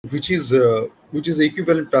which is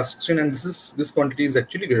equivalent transcription, and this quantity is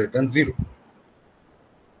actually greater than 0.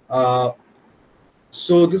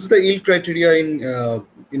 So this is the yield criteria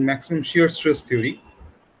in maximum shear stress theory.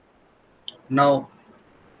 Now,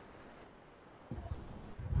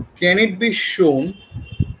 can it be shown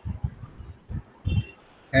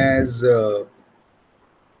as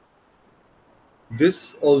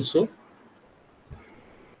this also?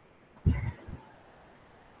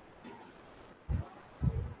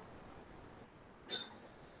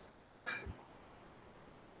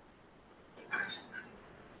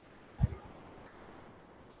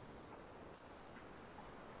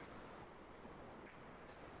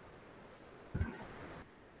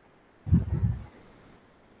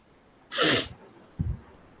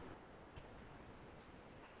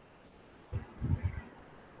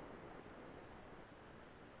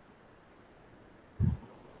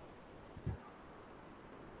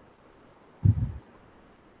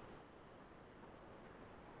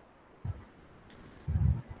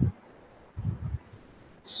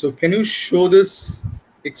 So can you show this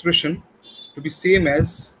expression to be same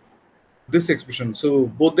as this expression? So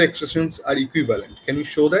both the expressions are equivalent. Can you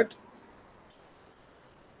show that?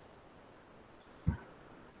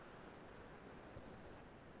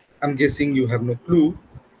 I'm guessing you have no clue.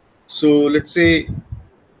 So let's say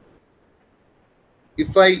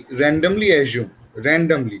if I randomly assume,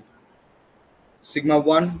 sigma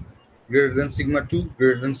 1 greater than sigma 2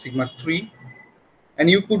 greater than sigma 3, and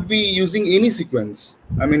you could be using any sequence.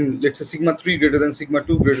 I mean, let's say sigma 3 greater than sigma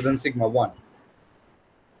 2 greater than sigma 1.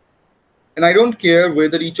 And I don't care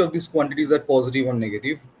whether each of these quantities are positive or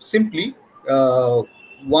negative. Simply,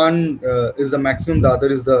 one is the maximum, the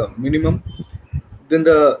other is the minimum. Then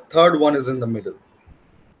the third one is in the middle.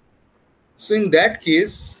 So in that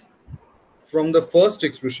case, from the first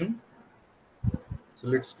expression, so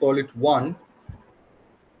let's call it 1,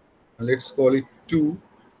 and let's call it 2.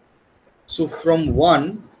 So from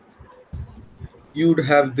 1, you would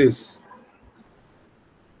have this.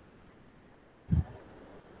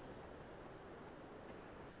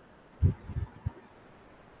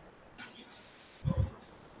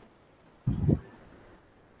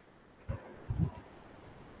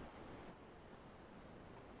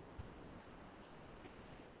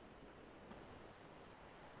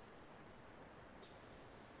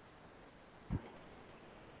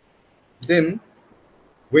 Then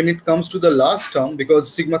when it comes to the last term,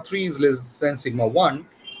 because sigma 3 is less than sigma 1,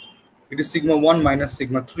 it is sigma 1 minus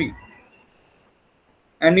sigma 3.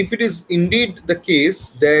 And if it is indeed the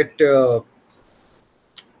case that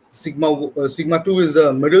sigma 2 is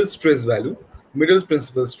the middle stress value, middle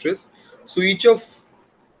principal stress, so each of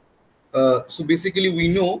so basically we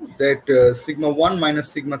know that sigma 1 minus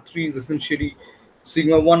sigma 3 is essentially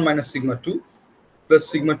sigma 1 minus sigma 2 plus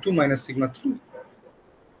sigma 2 minus sigma 3.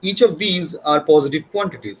 Each of these are positive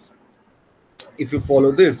quantities if you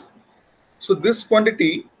follow this. So this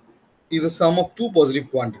quantity is a sum of two positive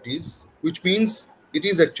quantities, which means it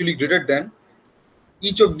is actually greater than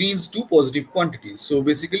each of these two positive quantities. So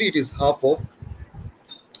basically it is half of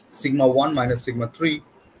sigma 1 minus sigma 3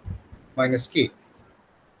 minus k.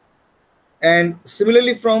 And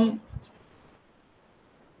similarly from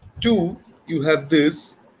 2, you have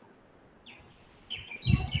this.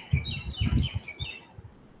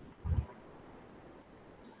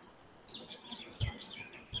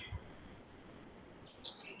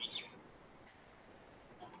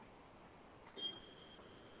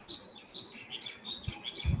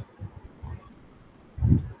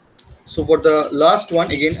 So for the last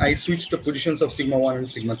one, again, I switched the positions of sigma 1 and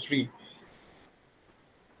sigma 3.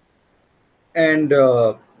 And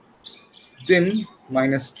then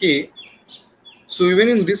minus k. So even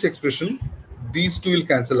in this expression, these two will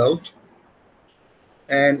cancel out.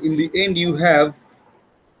 And in the end, you have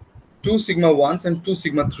 2 sigma 1s and 2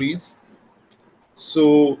 sigma 3s.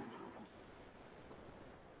 So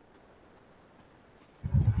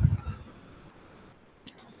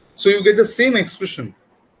you get the same expression,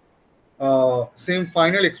 same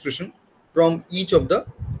final expression from each of the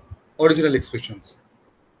original expressions.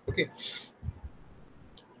 Okay.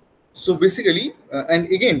 So basically, and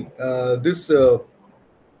again, this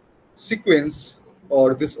sequence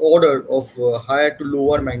or this order of higher to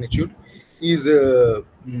lower magnitude is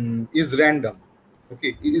random.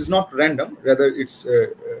 Okay, it is not random, rather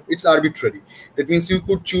it's arbitrary. That means you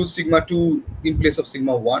could choose sigma 2 in place of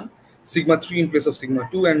sigma 1, sigma 3 in place of sigma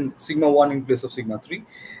 2, and sigma 1 in place of sigma 3,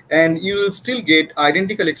 and you will still get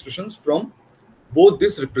identical expressions from both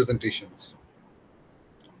these representations.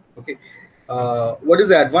 Okay, what is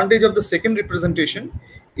the advantage of the second representation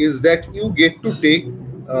is that you get to take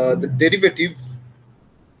the derivative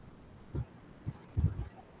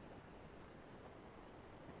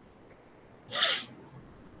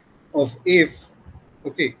of f,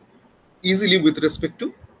 okay, easily with respect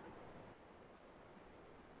to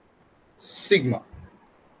sigma.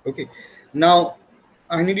 Okay, now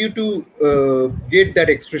I need you to get that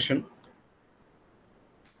expression.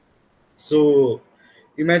 So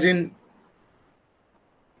imagine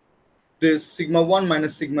this sigma 1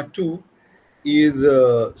 minus sigma 2 is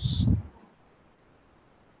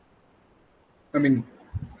I mean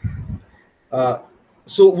uh,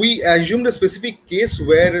 so we assumed a specific case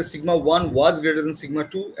where sigma 1 was greater than sigma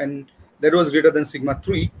 2 and that was greater than sigma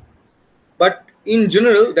 3, but in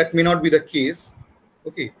general that may not be the case.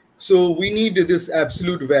 Okay, so we need this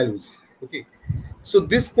absolute values. Okay, so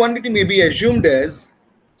this quantity may be assumed as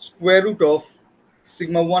square root of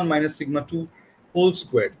sigma 1 minus sigma 2 whole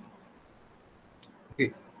squared.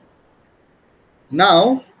 Okay,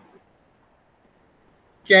 now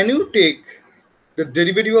can you take the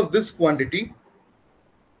derivative of this quantity,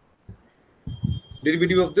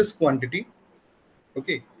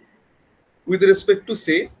 okay, with respect to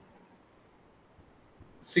say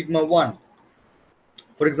sigma 1?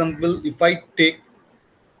 For example, if I take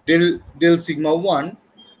del sigma 1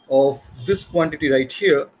 of this quantity right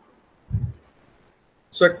here,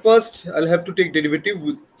 so at first I'll have to take derivative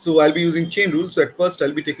so I'll be using chain rule. So at first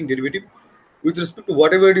I'll be taking derivative with respect to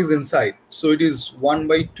whatever it is inside. So it is 1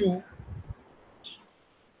 by 2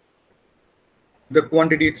 the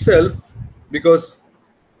quantity itself, because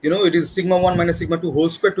it is sigma 1 minus sigma 2 whole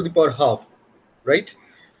square to the power half, right?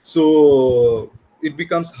 So it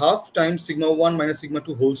becomes half times sigma 1 minus sigma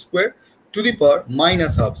 2 whole square to the power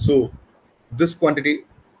minus half. So this quantity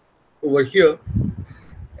over here,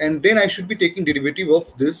 and then I should be taking derivative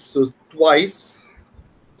of this, so twice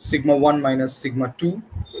sigma 1 minus sigma 2,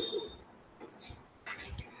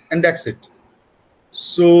 and that's it.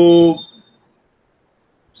 So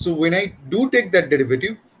when I do take that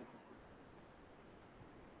derivative,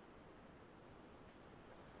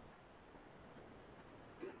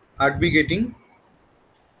 I'd be getting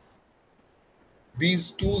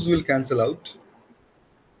these 2's will cancel out.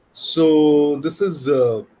 So this is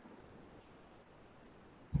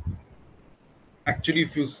actually,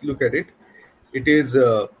 if you look at it, it is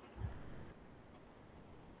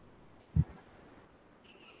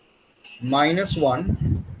minus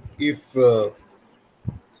 1 if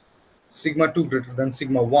sigma 2 greater than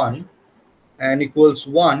sigma 1, and equals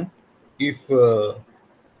 1 if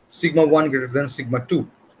sigma 1 greater than sigma 2.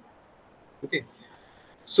 Okay,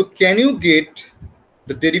 so can you get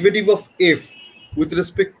the derivative of f with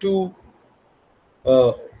respect to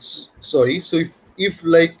sorry, so if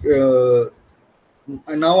like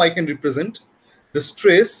now I can represent the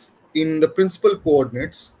stress in the principal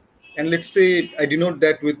coordinates, and let's say I denote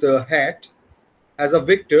that with a hat as a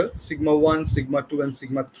vector sigma 1, sigma 2, and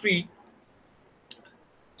sigma 3.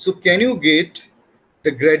 So can you get the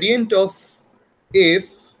gradient of f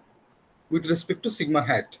with respect to sigma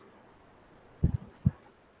hat?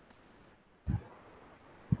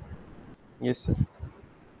 Yes, sir.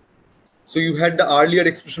 So you had the earlier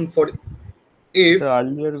expression for f. So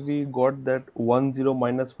earlier we got that 1 0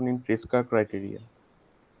 minus 1 in Tresca criteria.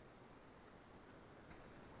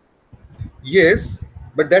 Yes,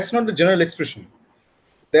 but that's not the general expression.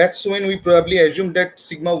 That's when we probably assume that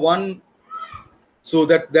sigma 1, so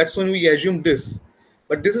that's when we assume this,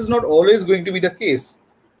 but this is not always going to be the case.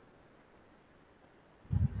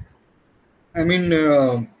 I mean,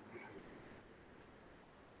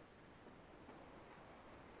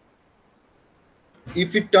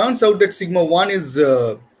 if it turns out that sigma 1 is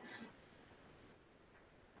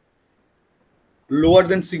lower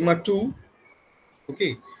than sigma 2,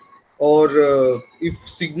 okay, or if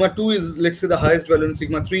sigma 2 is, let's say, the highest value and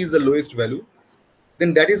sigma 3 is the lowest value,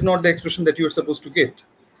 then that is not the expression that you are supposed to get.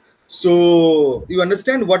 So you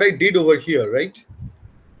understand what I did over here, right?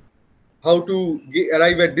 How to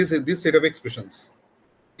arrive at this set of expressions.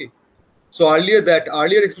 Okay. So that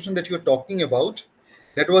earlier expression that you are talking about,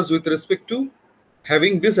 that was with respect to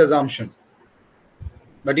having this assumption.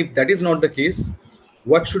 But if that is not the case,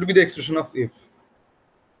 what should be the expression of if?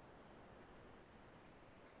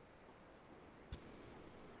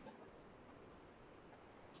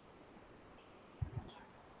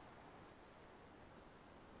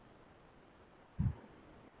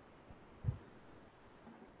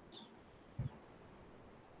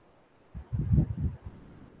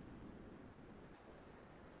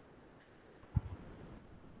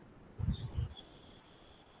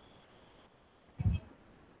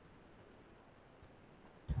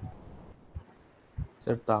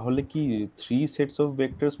 Sir তাহলে কি 3 sets of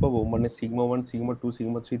vectors পাবো, মানে sigma 1 sigma 2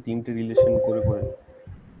 sigma 3 তিনটে relation করে করে?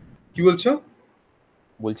 কি বলছো?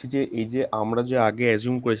 বলছি যে এই যে আমরা যে আগে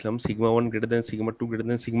অ্যাজিউম করেছিলাম sigma one greater than sigma two greater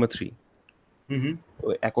than sigma three, Hmm.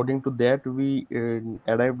 according to that we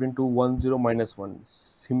arrived into 10 minus 1.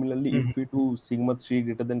 Similarly, if Hmm. we do sigma 3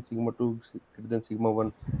 greater than sigma 2 greater than sigma 1,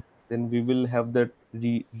 then we will have that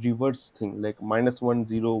reverse thing like minus 1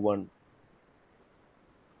 0 1.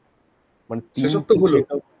 মানে সেসব তো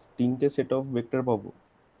তিনটে হলো, set of vector পাবো।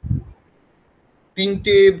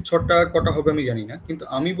 তিনটে ছটা কটা হবে আমি জানি না, কিন্তু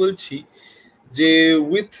আমি বলছি যে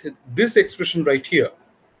with this expression right here,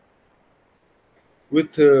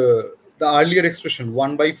 with the earlier expression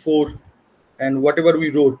 1 by 4 and whatever we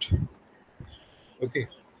wrote, okay,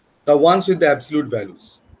 the ones with the absolute values,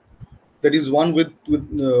 that is one with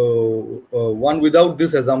one without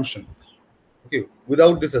this assumption, okay,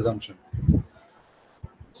 without this assumption.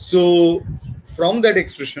 So from that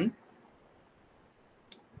expression,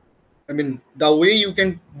 I mean, the way you can,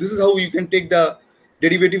 this is how you can take the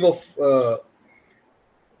derivative of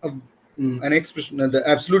an expression, the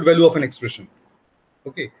absolute value of an expression,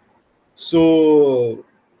 okay. So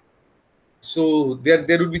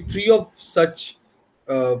there would be three of such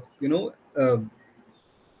uh, you know uh,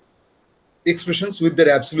 expressions with their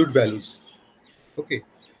absolute values, okay,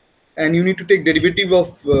 and you need to take derivative of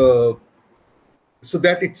so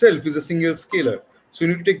that itself is a single scalar, so you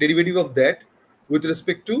need to take derivative of that with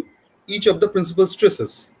respect to each of the principal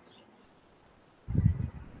stresses.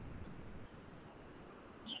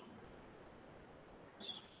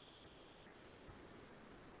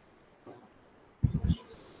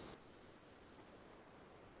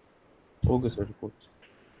 Okay sir, করছি।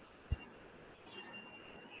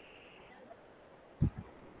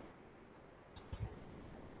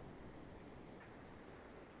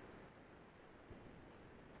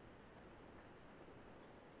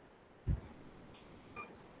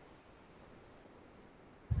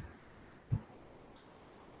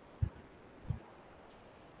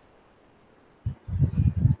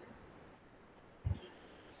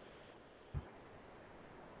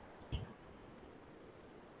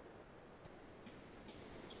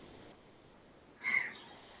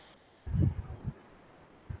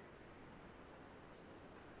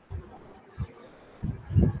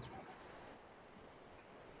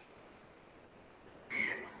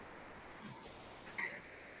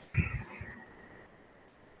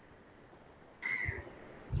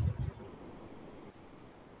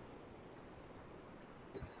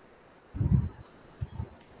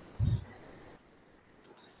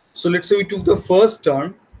 So let's say we took the first term,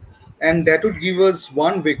 and that would give us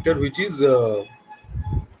one vector which is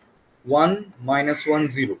 1 minus 1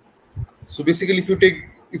 0. So basically, if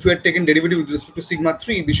you had taken derivative with respect to sigma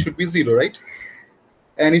 3, this should be 0, right?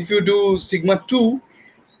 And if you do sigma 2,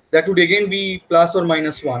 that would again be plus or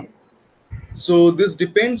minus 1. So this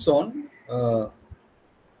depends on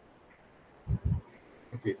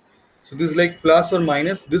okay, so this is like plus or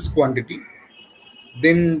minus this quantity.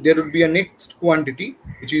 Then there would be a next quantity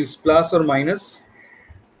which is plus or minus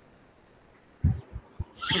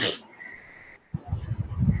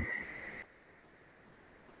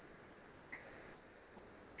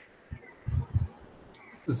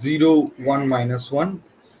 0 1 minus 1.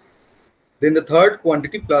 Then the third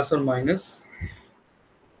quantity plus or minus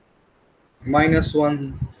minus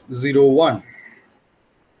 1 0 1.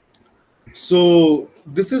 So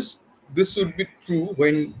this would be true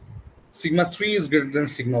when sigma 3 is greater than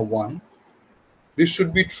sigma 1. This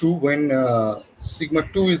should be true when sigma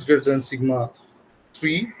 2 is greater than sigma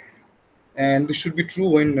 3, and this should be true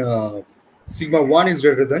when sigma 1 is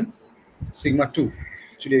greater than sigma 2.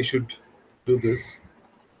 Actually, I should do this.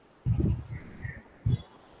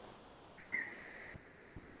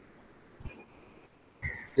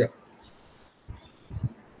 Yeah.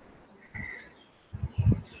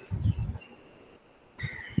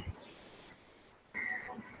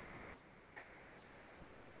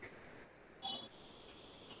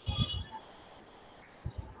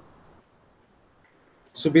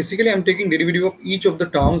 So basically, I'm taking derivative of each of the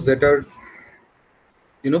terms that are,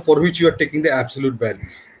 for which you are taking the absolute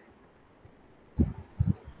values.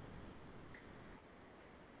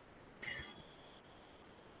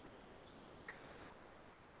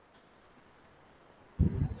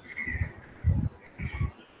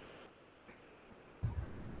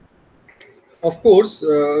 Of course,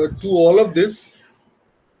 to all of this,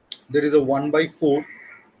 there is a 1 by 4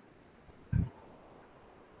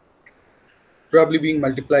 probably being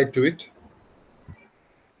multiplied to it.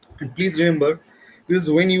 And please remember, this is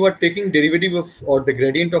when you are taking derivative of or the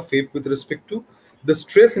gradient of f with respect to the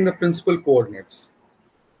stress in the principal coordinates.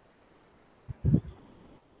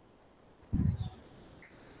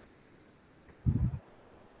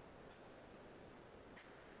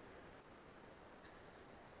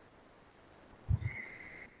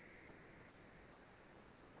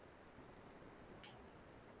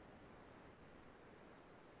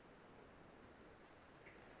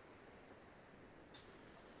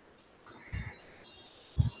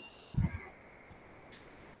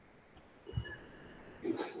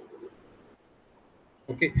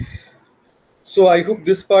 Okay, so I hope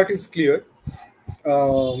this part is clear.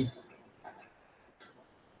 um,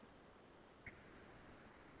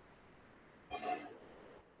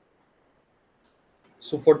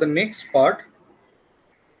 so for the next part,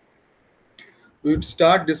 we would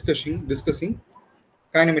start discussing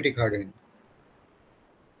kinematic hardening.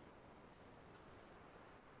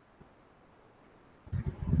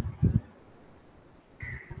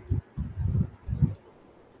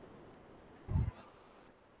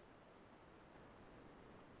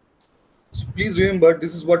 So please remember,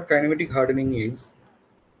 this is what kinematic hardening is.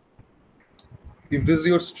 If this is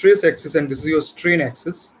your stress axis and this is your strain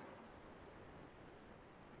axis,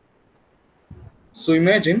 so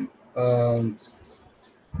imagine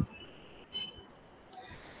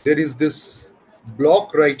there is this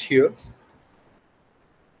block right here,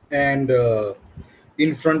 and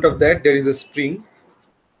in front of that there is a spring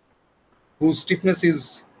whose stiffness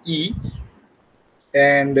is E,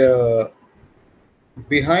 and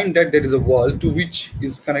behind that there is a wall to which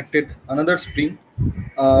is connected another spring,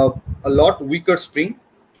 uh, a lot weaker spring,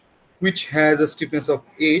 which has a stiffness of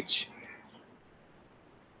H,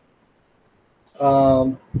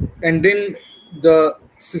 um, and then the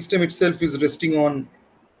system itself is resting on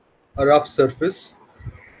a rough surface,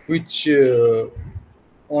 which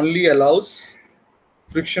only allows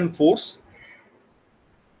friction force.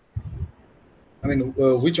 I mean,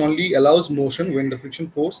 which only allows motion when the friction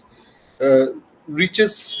force uh,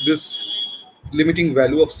 reaches this limiting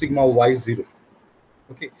value of sigma y0.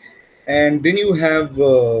 Okay, and then you have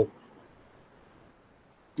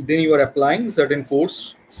then you are applying certain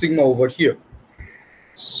force sigma over here.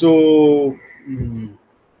 So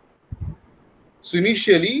so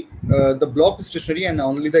initially the block is stationary and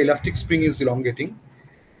only the elastic spring is elongating,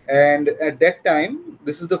 and at that time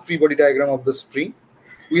this is the free body diagram of the spring.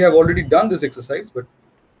 We have already done this exercise, but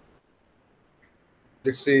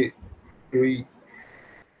let's say we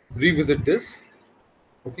revisit this.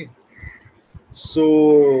 Okay,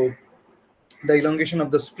 so the elongation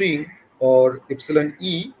of the spring, or epsilon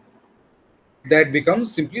e, that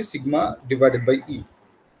becomes simply sigma divided by e.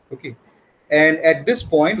 Okay, and at this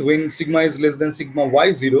point when sigma is less than sigma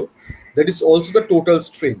y0, that is also the total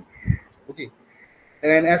strain. Okay,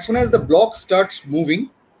 and as soon as the block starts moving,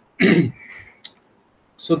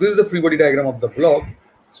 so this is the free body diagram of the block.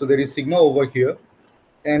 So there is sigma over here,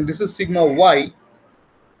 and this is sigma y0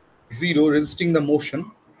 resisting the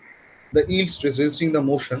motion, the yield stress resisting the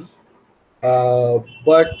motion.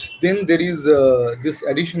 But then there is this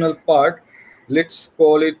additional part, let's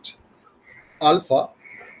call it alpha,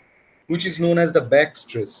 which is known as the back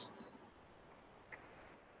stress.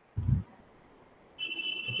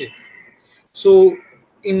 Okay, so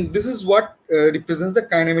in this is what represents the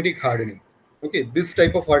kinematic hardening. Okay, this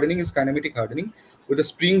type of hardening is kinematic hardening with a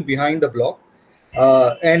spring behind the block,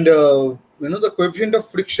 and the coefficient of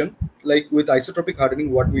friction, like with isotropic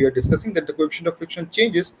hardening, what we are discussing, that the coefficient of friction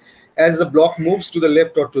changes as the block moves to the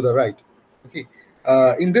left or to the right. Okay,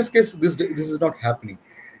 in this case, this is not happening.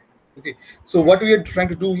 Okay, so what we are trying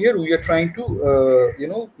to do here, we are trying to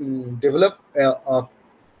develop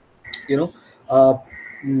you know uh,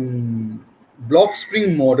 mm, block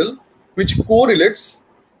spring model which correlates,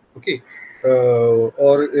 okay,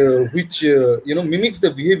 or which mimics the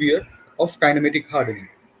behavior of kinematic hardening.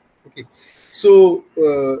 Okay, so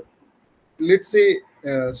let's say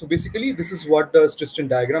so basically this is what the stress strain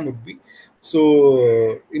diagram would be.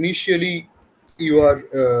 So initially you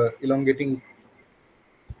are elongating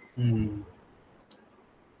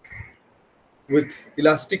with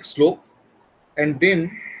elastic slope, and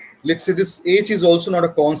then let's say this h is also not a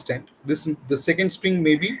constant. This, the second spring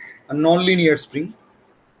may be a non-linear spring.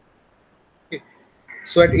 Okay,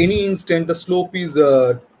 so at any instant the slope is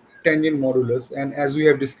tangent modulus, and as we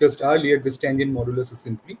have discussed earlier, this tangent modulus is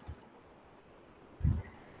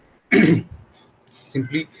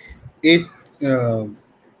simply h uh,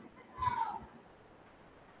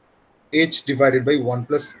 h divided by 1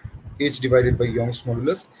 plus h divided by Young's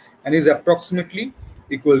modulus, and is approximately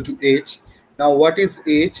equal to h. Now what is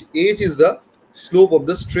h? H is the slope of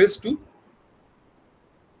the stress to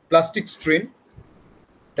plastic strain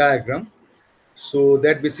diagram. So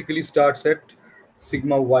that basically starts at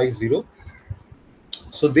sigma y0.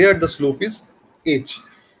 So there the slope is h,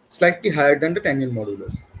 slightly higher than the tangent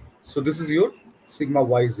modulus. So this is your sigma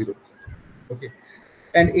y0. Okay,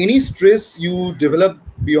 and any stress you develop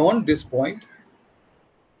beyond this point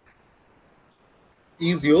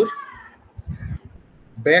is your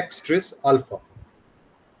back stress alpha.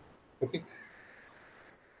 Okay,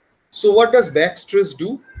 so what does back stress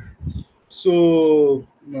do? So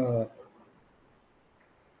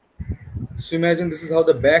so imagine this is how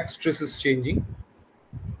the back stress is changing.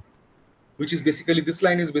 which is basically, this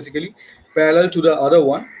line is basically parallel to the other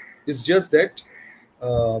one. It's just that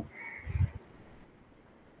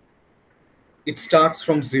it starts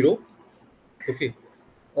from 0. Okay.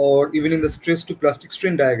 Or even in the stress to plastic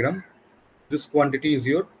strain diagram, this quantity is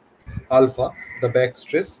your alpha, the back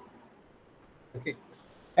stress. Okay.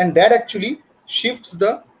 And that actually shifts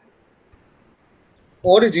the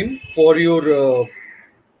origin for your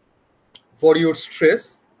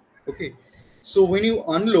stress. Okay. So when you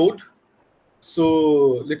unload,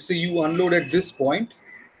 so let's say you unload at this point.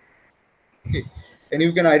 Okay. And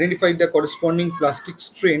you can identify the corresponding plastic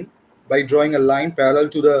strain by drawing a line parallel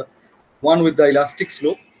to the one with the elastic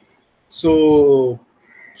slope. So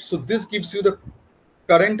this gives you the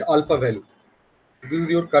current alpha value. This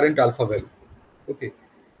is your current alpha value. Okay.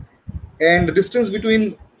 And the distance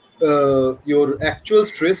between your actual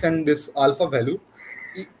stress and this alpha value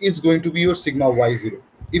is going to be your sigma y0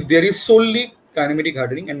 if there is solely kinematic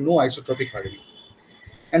hardening and no isotropic hardening.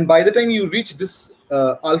 And by the time you reach this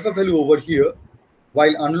alpha value over here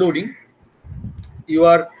while unloading, you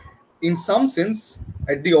are in some sense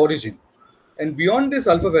at the origin. And beyond this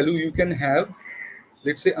alpha value, you can have,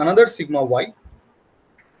 let's say, another sigma y.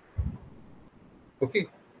 Okay.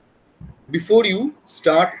 Before you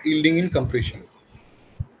start yielding in compression.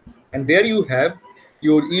 And there you have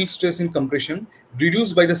your yield stress in compression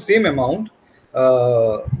reduced by the same amount,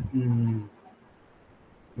 uh, mm,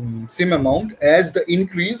 same amount as the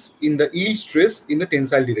increase in the yield stress in the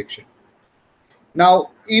tensile direction.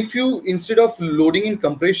 Now, if you, instead of loading in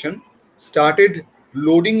compression, started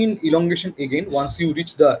loading in elongation again once you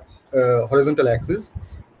reach the horizontal axis,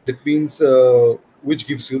 that means which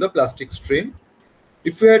gives you the plastic strain.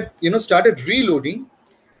 If you had started reloading,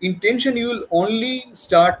 in tension you will only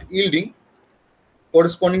start yielding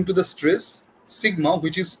corresponding to the stress sigma,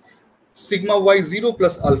 which is sigma y0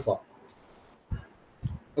 plus alpha.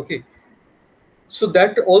 Okay. So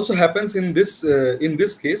that also happens in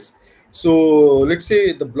this case. So let's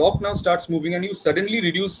say the block now starts moving and you suddenly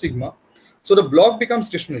reduce sigma, so the block becomes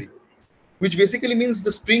stationary, which basically means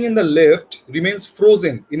the spring in the left remains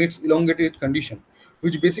frozen in its elongated condition,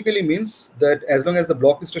 which basically means that as long as the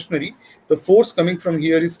block is stationary, the force coming from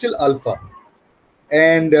here is still alpha,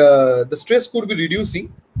 and the stress could be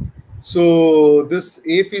reducing. So this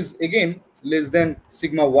F is again less than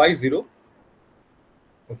sigma y0.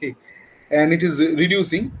 Okay. And it is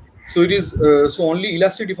reducing. So it is so only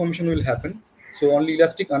elastic deformation will happen. So only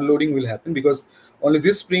elastic unloading will happen because only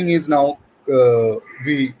this spring is now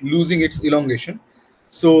be losing its elongation.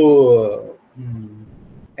 So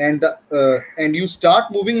and you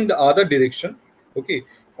start moving in the other direction. Okay.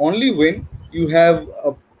 Only when you have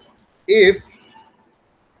a F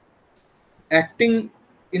acting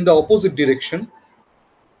in the opposite direction,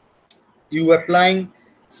 you applying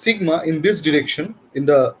sigma in this direction in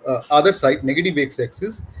the other side, negative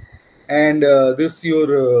x-axis, and this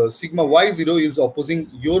your sigma y0 is opposing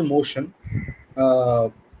your motion, uh,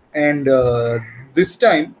 and this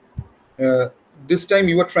time uh, this time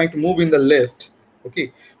you are trying to move in the left.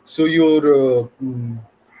 Okay. So your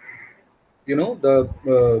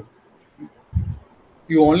the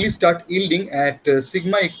you only start yielding at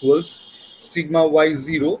sigma equals sigma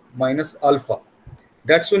y0 minus alpha.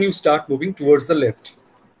 That's when you start moving towards the left.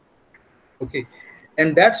 Okay.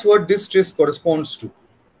 And that's what this stress corresponds to.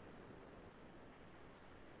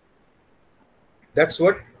 That's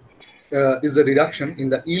what is the reduction in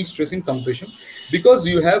the yield stress in compression, because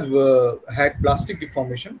you have had plastic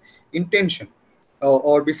deformation in tension,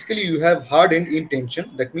 or basically you have hardened in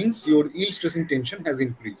tension. That means your yield stress in tension has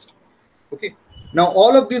increased. Okay. Now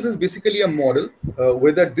all of this is basically a model,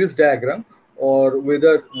 whether this diagram or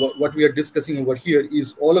whether what we are discussing over here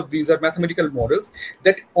is, all of these are mathematical models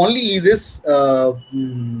that only uses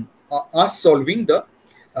us solving the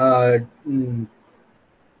uh, mm,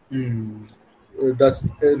 mm,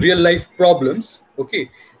 real life problems.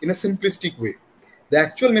 Okay. In a simplistic way. The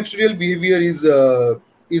actual material behavior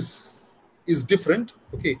is different.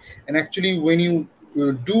 Okay. And actually when you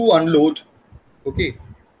do unload, okay,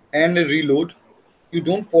 and reload, you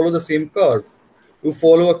don't follow the same curve. You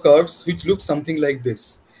follow a curve which looks something like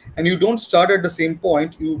this, and you don't start at the same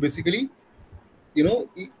point. You basically yield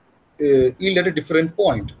at a different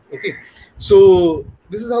point. Okay. So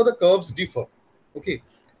this is how the curves differ. Okay.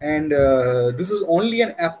 And this is only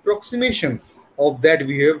an approximation of that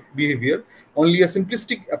behavior, only a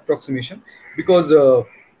simplistic approximation, because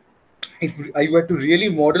if I were to really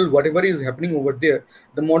model whatever is happening over there,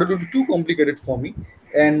 the model would be too complicated for me.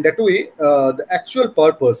 And that way, the actual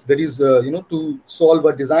purpose, that is, to solve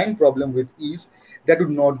a design problem with ease, that would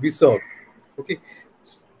not be served. Okay.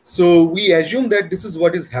 So we assume that this is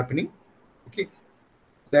what is happening. Okay.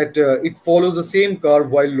 that it follows the same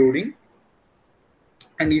curve while loading,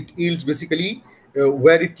 and it yields basically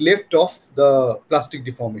where it left off the plastic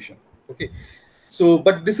deformation. Okay, so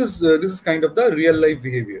but this is kind of the real life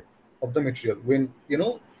behavior of the material when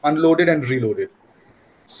unloaded and reloaded.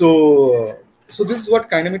 So so this is what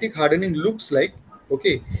kinematic hardening looks like,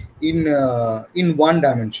 okay, in one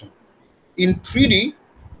dimension. In 3D,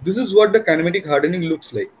 this is what the kinematic hardening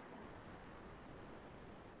looks like.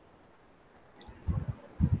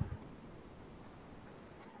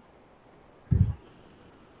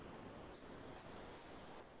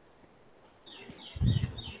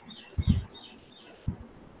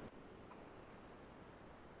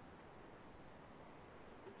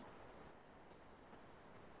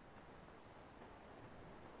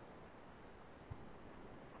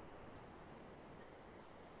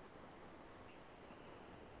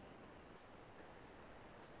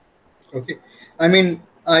 Okay, I mean,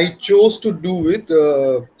 I chose to do with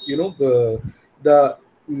the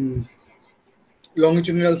mm,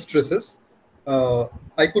 longitudinal stresses. uh,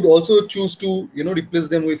 I could also choose to replace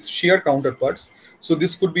them with shear counterparts. So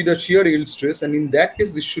this could be the shear yield stress, and in that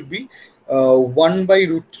case this should be 1 by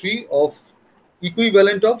root 3 of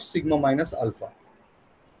equivalent of sigma minus alpha.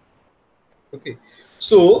 Okay,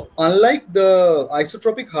 so unlike the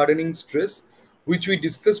isotropic hardening stress, which we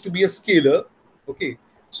discussed to be a scalar, okay,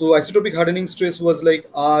 so isotropic hardening stress was like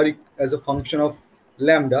R as a function of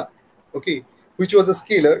lambda, okay, which was a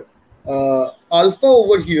scalar. Alpha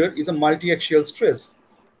over here is a multi-axial stress,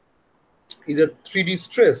 is a 3D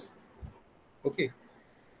stress, okay.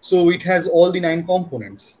 So it has all the 9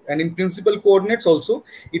 components, and in principal coordinates also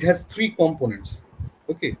it has 3 components,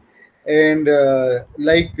 okay. And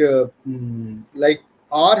like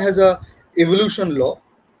R has a evolution law,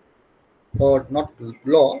 or not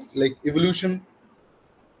law, like evolution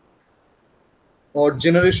or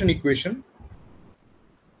generation equation.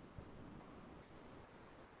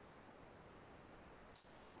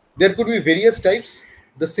 There could be various types.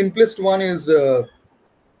 The simplest one is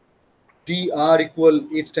dr equal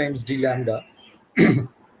h times d lambda,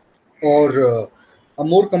 or a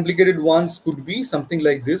more complicated ones could be something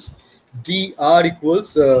like this: dr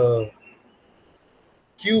equals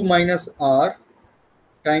q minus r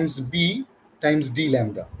times b times d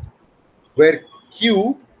lambda, where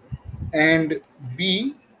q and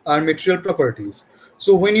b are material properties.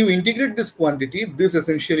 So when you integrate this quantity, this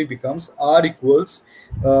essentially becomes r equals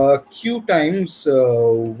q times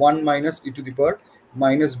 1 minus e to the power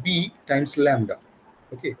minus b times lambda.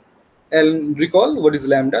 Okay, and recall what is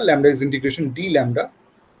lambda. Lambda is integration d lambda,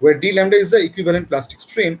 where d lambda is the equivalent plastic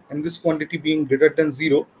strain, and this quantity being greater than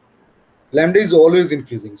 0, lambda is always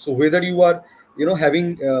increasing. So whether you are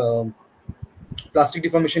having plastic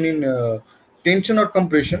deformation in tension or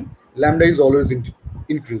compression, lambda is always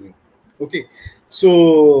increasing. Okay,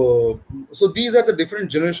 so so these are the different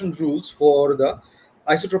generation rules for the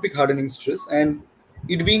isotropic hardening stress. And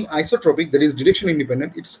it being isotropic, that is direction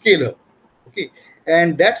independent, it's scalar. Okay,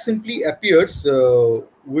 and that simply appears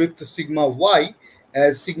with sigma y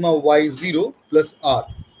as sigma y0 plus r.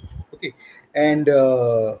 Okay, and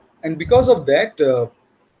because of that,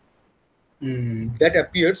 that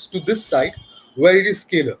appears to this side where it is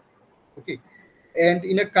scalar. Okay, and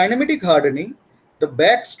in a kinematic hardening, the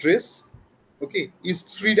back stress, okay, is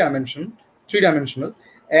three dimensional,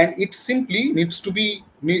 and it simply needs to be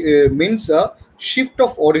means a shift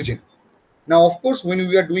of origin. Now of course, when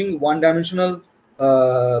we are doing one dimensional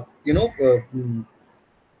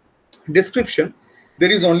description,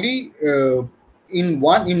 there is only in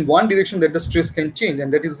one direction that the stress can change,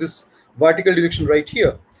 and that is this vertical direction right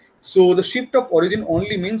here. So the shift of origin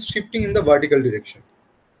only means shifting in the vertical direction.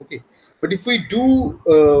 Okay, but if we do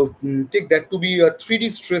take that to be a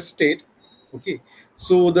 3D stress state, okay,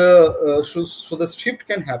 so so the shift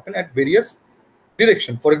can happen at various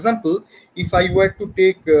direction. For example, if I were to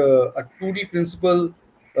take a 2D principal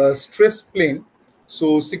stress plane,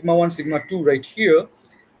 so sigma 1 sigma 2 right here,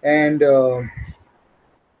 and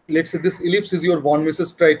let's say this ellipse is your von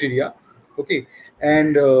Mises criteria, okay,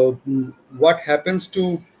 and what happens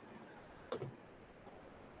to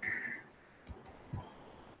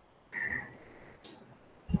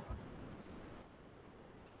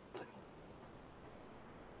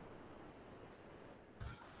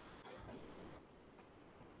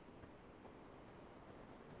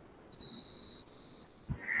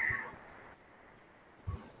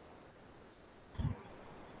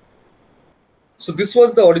so this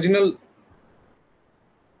was the original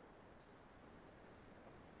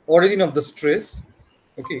origin of the stress.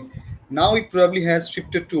 Okay, now it probably has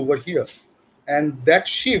shifted to over here, and that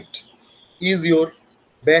shift is your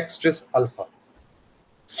back stress alpha.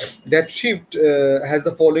 That shift has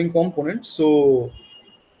the following components. So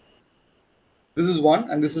this is one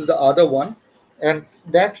and this is the other one, and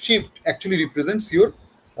that shift actually represents your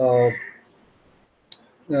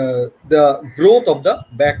the growth of the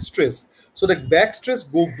back stress. So the back stress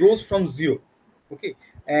grows from zero, okay,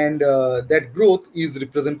 and that growth is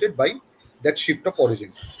represented by that shift of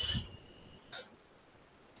origin.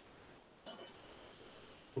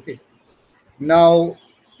 Okay, now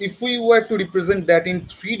if we were to represent that in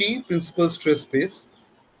 3D principal stress space,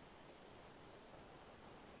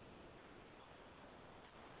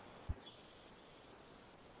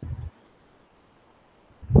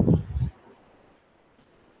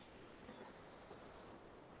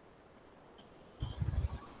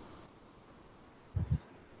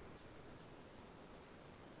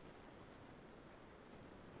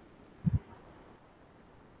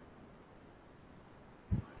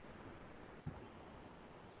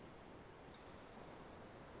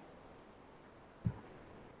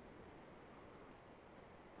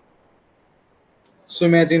 so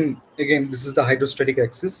imagine again this is the hydrostatic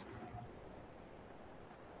axis,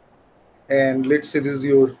 and let's say this is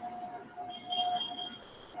your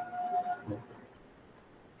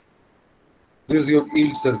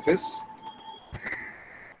yield surface.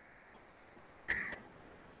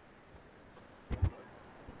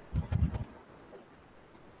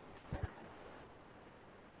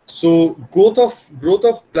 So growth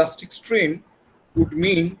of plastic strain would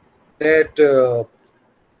mean that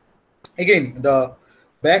again the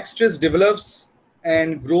back stress develops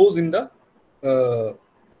and grows in the uh,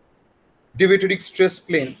 diabatic stress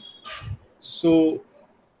plane. So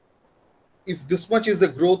if this much is the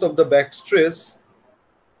growth of the back stress,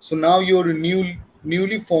 so now your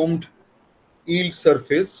newly formed yield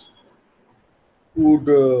surface would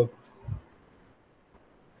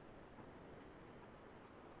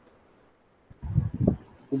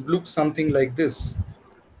look something like this.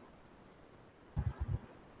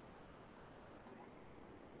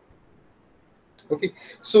 Okay,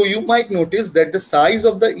 so you might notice that the size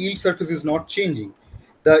of the yield surface is not changing.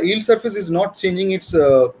 The yield surface is not changing its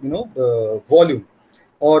volume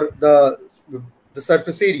or the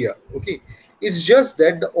surface area. Okay, it's just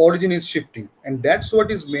that the origin is shifting, and that's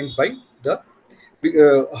what is meant by the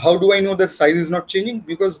how do I know that size is not changing?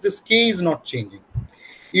 Because this K is not changing.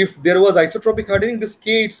 If there was isotropic hardening, this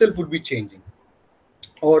K itself would be changing,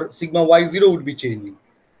 or sigma y0 would be changing,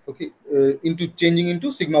 okay, into changing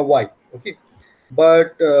into sigma y. Okay,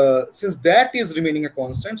 but since that is remaining a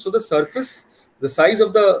constant, so the size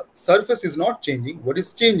of the surface is not changing. What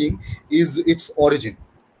is changing is its origin.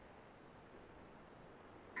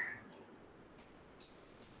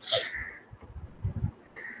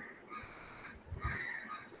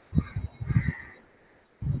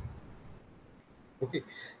 Okay,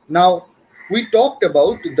 now we talked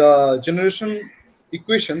about the generation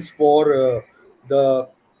equations for the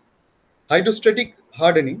hydrostatic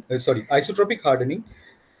hardening, sorry, isotropic hardening.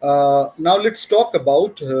 Now let's talk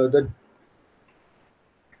about the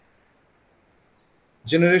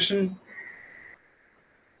generation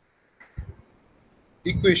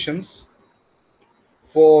equations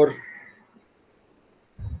for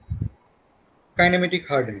kinematic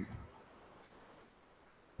hardening.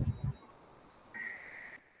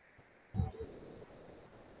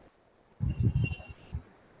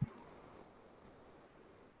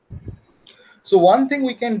 So one thing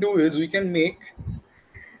we can do is we can make,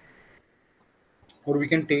 or we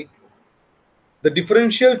can take the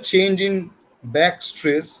differential change in back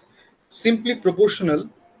stress simply proportional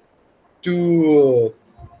to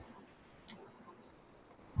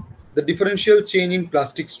the differential change in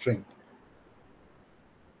plastic strain.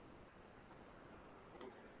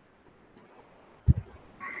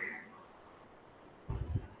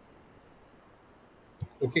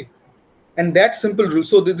 Okay, and that simple rule.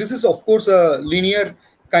 So this is of course a linear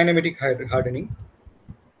kinematic hardening,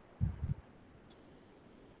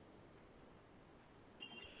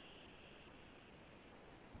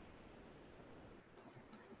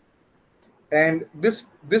 and this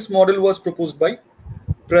model was proposed by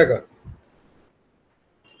Prager.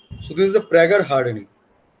 So this is the Prager hardening.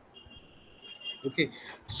 Okay,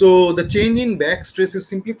 so the change in back stress is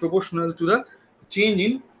simply proportional to the change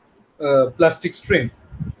in plastic strain.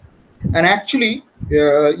 And actually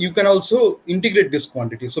you can also integrate this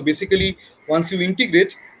quantity. So basically once you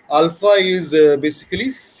integrate, alpha is basically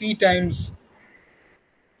c times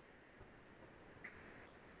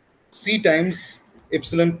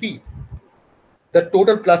epsilon p, the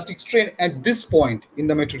total plastic strain at this point in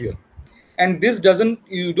the material. And this doesn't,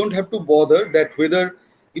 you don't have to bother that whether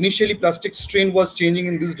initially plastic strain was changing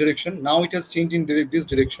in this direction, now it has changed in this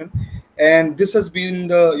direction. and this has been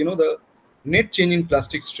the the net change in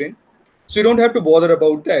plastic strain. So you don't have to bother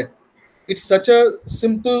about that. It's such a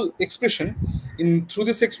simple expression. In through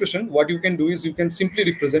this expression, what you can do is you can simply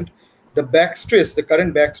represent the back stress, the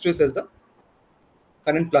current back stress, as the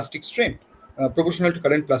current plastic strain, proportional to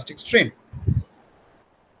current plastic strain.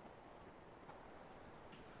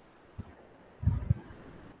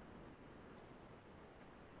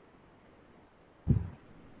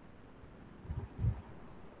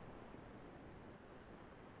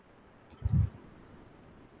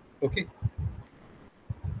 Okay.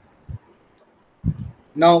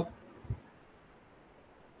 Now,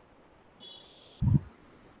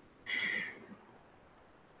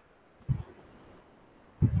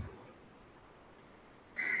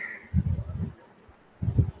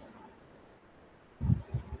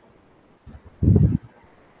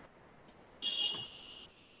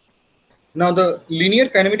 the linear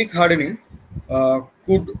kinematic hardening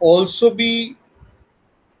could also be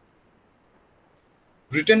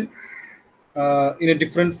written in a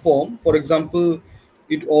different form. For example,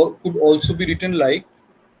 could also be written like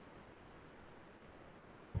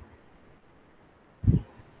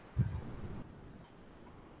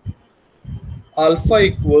alpha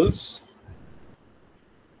equals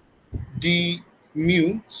d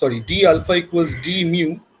d alpha equals d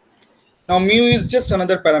mu. Now mu is just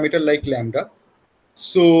another parameter like lambda.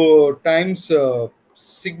 So times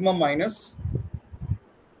sigma minus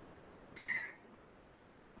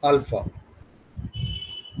alpha.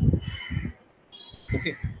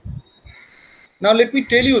 Okay. Now let me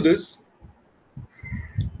tell you this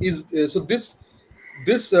is so this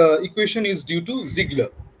equation is due to Ziegler.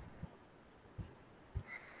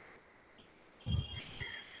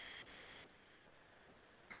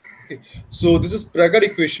 Okay. So this is Prager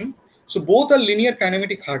equation. So both are linear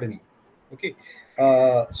kinematic hardening. Okay.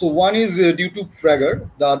 So one is due to Prager,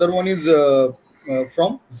 the other one is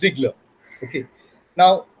from Ziegler. Okay.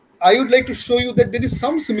 Now I would like to show you that there is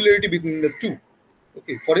some similarity between the two.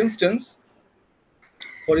 Okay. For instance,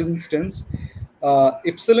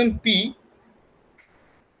 epsilon p,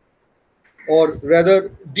 or rather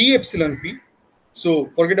d epsilon p. So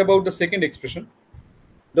forget about the second expression.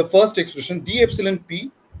 The first expression, d epsilon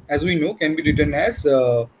p, as we know, can be written as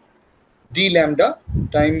d lambda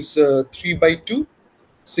times 3 by 2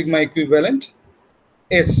 sigma equivalent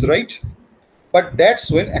s, right? But that's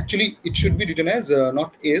when actually it should be written as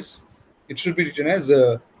not s, it should be written as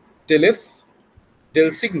del f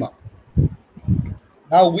del sigma.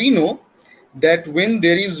 Now we know that when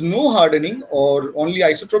there is no hardening or only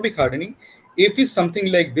isotropic hardening, f is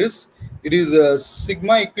something like this. It is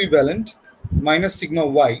sigma equivalent minus sigma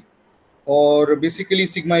y, or basically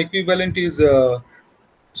sigma equivalent is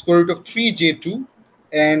square root of 3j2,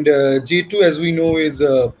 and j2, as we know, is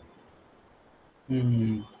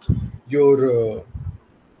mm, your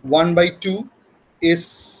 1 by 2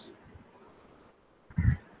 is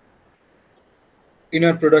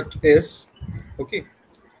inner product s. Okay.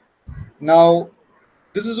 Now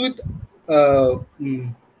this is with uh,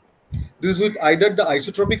 mm, this is with either the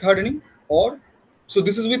isotropic hardening, or so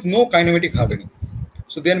this is with no kinematic hardening.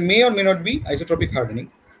 So there may or may not be isotropic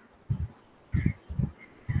hardening.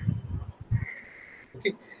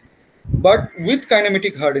 Okay. But with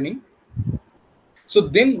kinematic hardening, so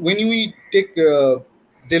then when we take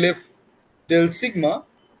del f del sigma,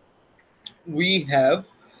 we have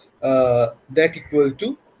that equal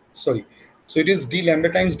to, sorry, so it is d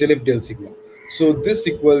lambda times del f del sigma. So this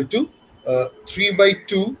equal to 3 by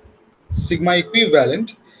 2 sigma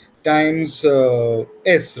equivalent times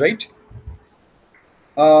s, right?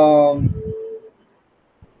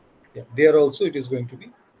 Yeah, there also it is going to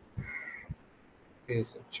be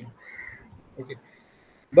s actually. Okay.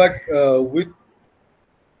 But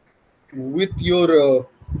with your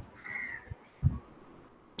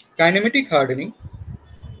kinematic hardening,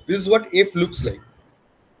 this is what f looks like.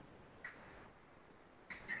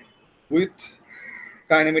 With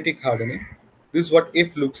kinematic hardening, this is what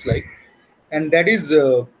f looks like, and that is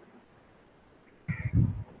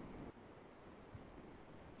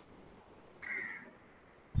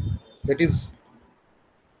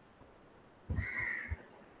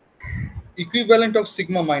equivalent of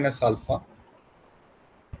sigma minus alpha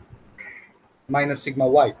minus sigma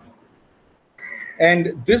y,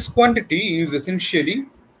 and this quantity is essentially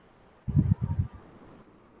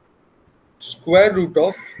square root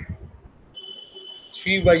of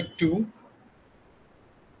 3 by 2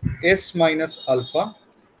 s minus alpha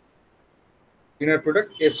inner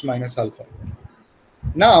product s minus alpha.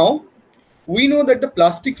 Now we know that the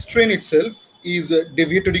plastic strain itself is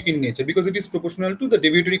deviatoric in nature because it is proportional to the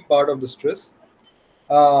deviatoric part of the stress.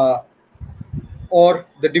 Uh, or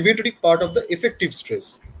the deviatoric part of the effective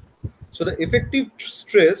stress. So the effective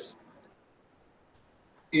stress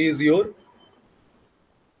is your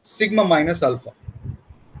sigma minus alpha.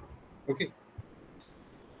 Okay.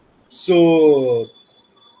 So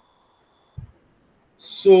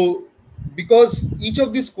because each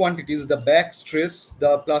of these quantities, the back stress,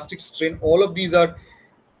 the plastic strain, all of these are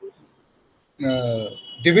uh,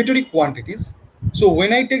 deviatoric quantities. So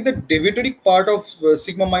when I take the deviatoric part of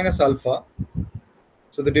sigma minus alpha,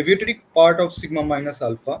 so the deviatoric part of sigma minus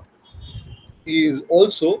alpha is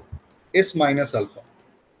also S minus alpha.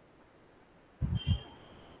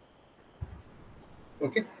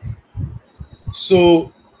 Okay.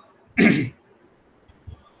 So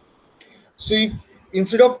so if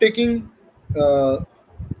instead of taking uh,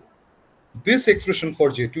 this expression for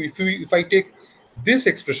J2, if I take this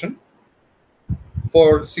expression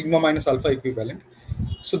for sigma minus alpha equivalent,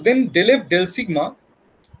 so then del f del sigma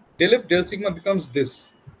becomes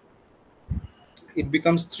this. It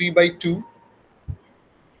becomes 3 by 2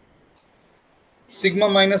 sigma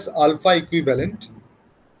minus alpha equivalent.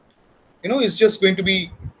 It's just going to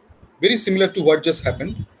be very similar to what just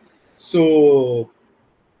happened. So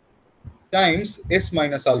times S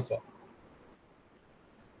minus alpha.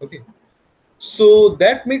 Okay. So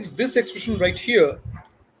that makes this expression right here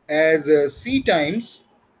as C times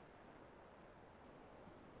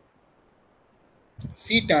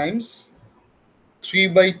 3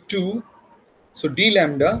 by 2. So d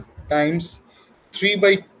lambda times 3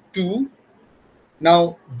 by 2.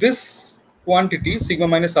 Now this quantity sigma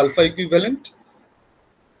minus alpha equivalent,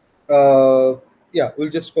 yeah, we'll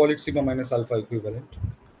just call it sigma minus alpha equivalent,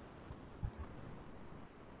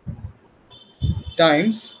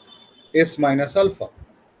 times S minus alpha.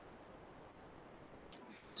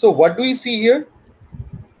 So what do we see here?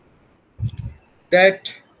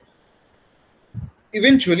 That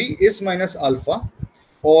eventually S minus alpha,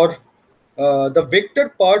 or the vector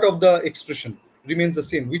part of the expression, remains the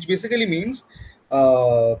same, which basically means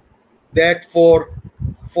that for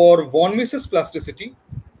von Mises plasticity,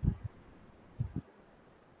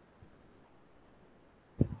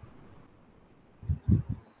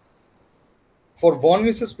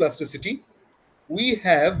 we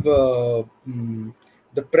have the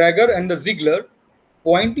Prager and the Ziegler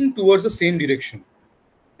pointing towards the same direction.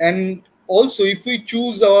 And also, if we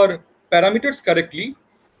choose our parameters correctly,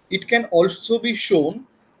 it can also be shown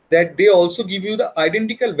that they also give you the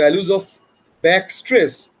identical values of back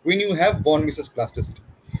stress when you have von Mises plasticity.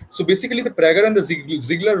 So basically, the Prager and the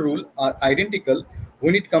Ziegler rule are identical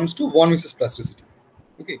when it comes to von Mises plasticity.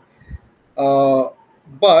 Okay,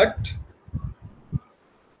 but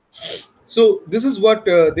so this is what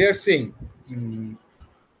they are saying.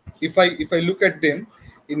 If I look at them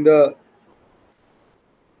in the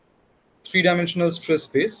three-dimensional stress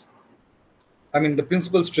space, I mean the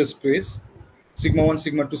principal stress space, sigma 1,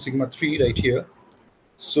 sigma 2, sigma 3 right here.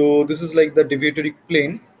 So this is like the deviatoric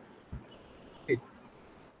plane. Okay.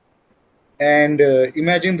 And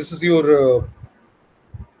imagine this is your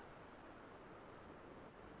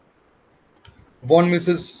von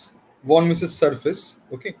Mises surface.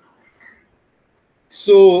 Okay.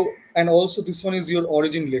 So, and also this one is your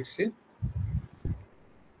origin, let's say.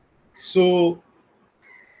 So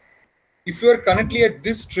if you are currently at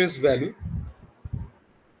this stress value,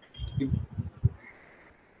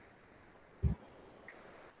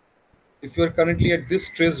 if you are currently at this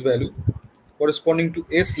stress value corresponding to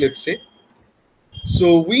S, let's say,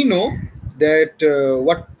 so we know that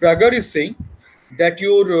what Prager is saying, that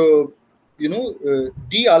your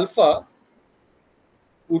d alpha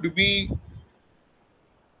would be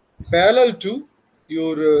parallel to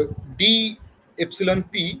your d epsilon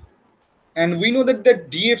p, and we know that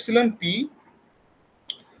d epsilon p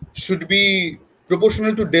should be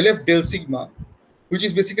proportional to del f del sigma, which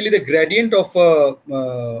is basically the gradient of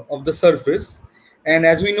the surface. And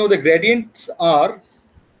as we know, the gradients are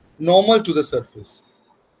normal to the surface.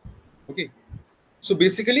 Okay, so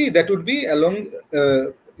basically that would be along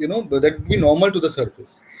that would be normal to the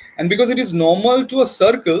surface, and because it is normal to a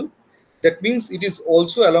circle, that means it is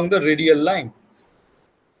also along the radial line.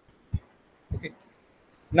 Okay,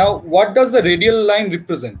 now what does the radial line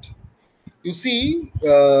represent? You see,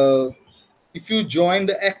 if you join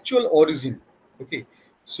the actual origin, okay,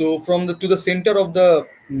 so from the to the center of the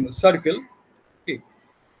circle, okay,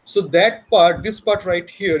 so that part, this part right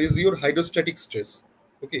here is your hydrostatic stress.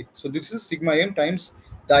 Okay, so this is sigma m times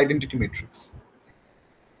the identity matrix,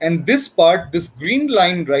 and this part, this green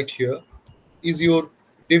line right here, is your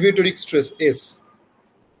deviatoric stress S.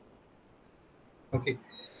 Okay,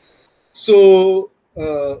 so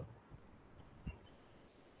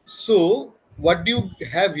so what do you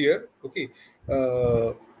have here? Okay,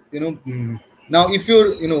 now if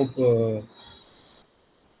your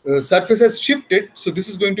surface has shifted, so this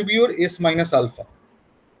is going to be your S minus alpha.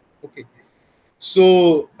 Okay,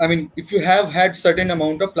 so I mean, if you have had certain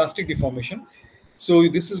amount of plastic deformation, so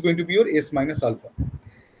this is going to be your S minus alpha.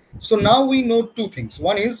 So now we know two things.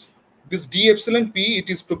 One is this d epsilon p, it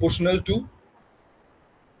is proportional to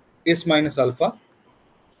S minus alpha.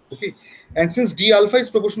 Okay, and since d alpha is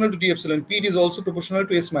proportional to d epsilon p, it is also proportional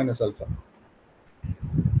to S minus alpha.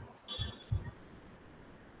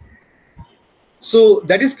 So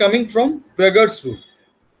that is coming from Prager's rule.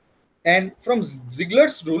 And from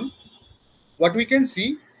Ziegler's rule, what we can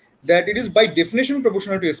see that it is by definition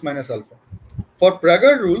proportional to S minus alpha. For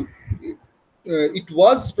Prager rule, it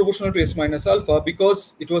was proportional to S minus alpha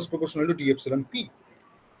because it was proportional to d epsilon p.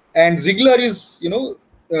 And Ziegler is,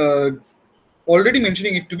 already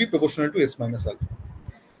mentioning it to be proportional to S minus alpha.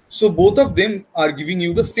 So both of them are giving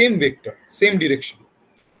you the same vector, same direction.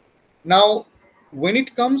 Now, when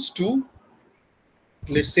it comes to,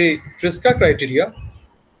 let's say, Tresca criteria,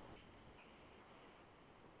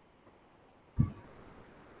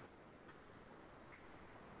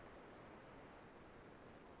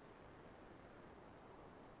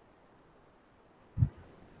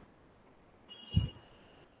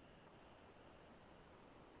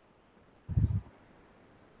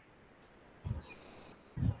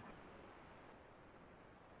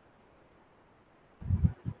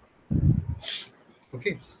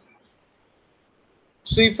 okay.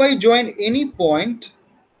 So if I join any point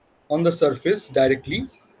on the surface directly,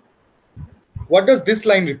 what does this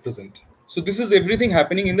line represent? So this is everything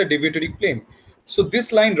happening in the deviatoric plane. So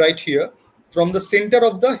this line right here from the center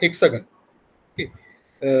of the hexagon. Okay.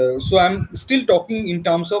 So I'm still talking in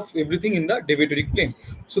terms of everything in the deviatoric plane.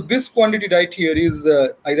 So this quantity right here is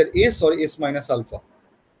either S or S minus alpha.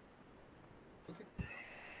 Okay.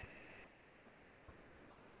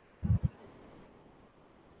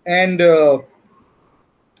 And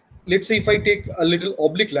let's say if I take a little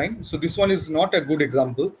oblique line, so this one is not a good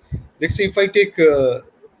example. Let's say if I take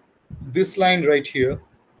this line right here,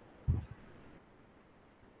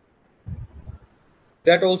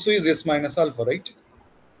 that also is S minus alpha, right?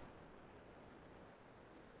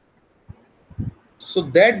 So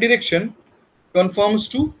that direction conforms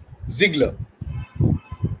to Ziegler.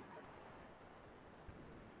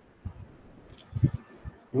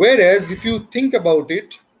 Whereas if you think about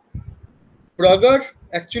it, Prager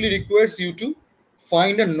actually requires you to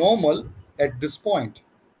find a normal at this point.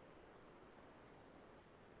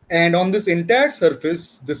 And on this entire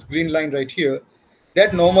surface, this green line right here,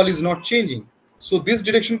 that normal is not changing. So this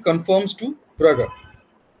direction conforms to Prager.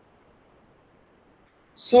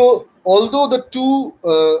 So although the two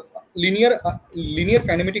linear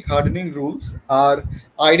kinematic hardening rules are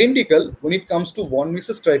identical when it comes to von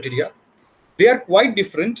Mises criteria, they are quite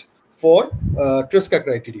different for Tresca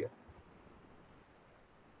criteria.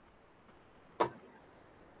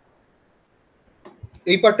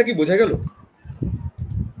 এই পার্টটা কি বোঝা গেল?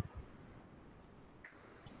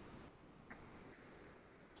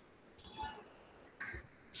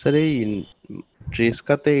 Sir এই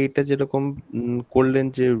ট্রেসকাতে এইটা যেরকম করলেন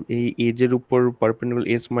যে এই এজের উপর পারপেন্ডিকুলার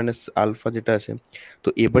এস মাইনাস আলফা যেটা আছে, তো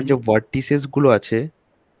এবার যে ভার্টিসেস গুলো আছে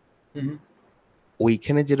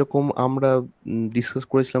ওইখানে যেরকম আমরা ডিসকাস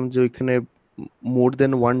করেছিলাম যে ওইখানে মোর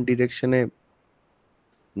দেন ওয়ান ডিরেকশনে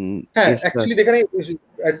হ্যাঁ, actually এখানে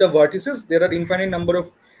at the vertices there are infinite number of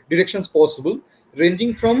directions possible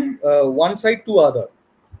ranging from one side to other,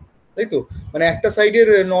 তাই তো? মানে একটা সাইডের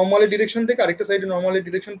নরমাল ডিরেকশন থেকে আরেকটা সাইডের নরমাল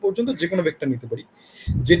ডিরেকশন পর্যন্ত যে কোনো ভেক্টর নিতে পারি।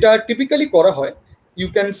 যেটা টিপিক্যালি করা হয়, you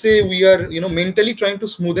can say we are mentally trying to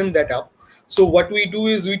smoothen that up. So what we do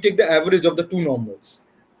is we take the average of the two normals.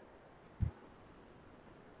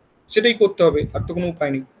 সেটাই করতে হবে, আর তো কোনো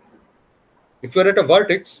উপায় নেই। If you are at a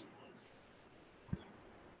vertex,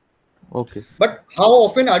 okay, but how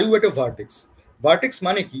often are you at a vertex? Vertex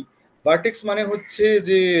মানে কি? Vertex মানে হচ্ছে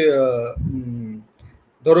যে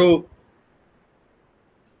ধরো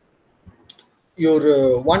your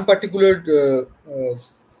one particular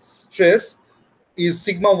stress is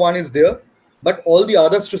sigma 1 is there, but all the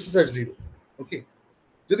other stresses are 0. Okay,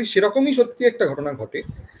 যদি সেরকমই সত্যি একটা ঘটনা ঘটে,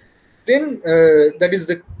 then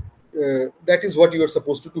that is what you are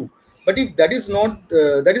supposed to do. But if that is not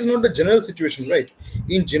the general situation, right?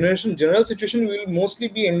 In general situation, we will mostly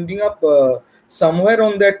be ending up somewhere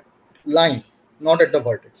on that line, not at the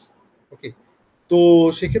vertex. Okay, তো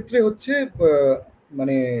সেক্ষেত্রে হচ্ছে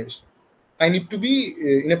মানে I need to be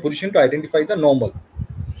in a position to identify the normal.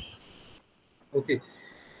 Okay,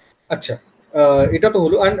 acha, এটা তো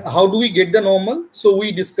হলো। And how do we get the normal? So we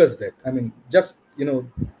discussed that. I mean, just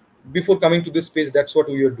before coming to this page, that's what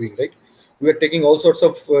we are doing, right? we are taking all sorts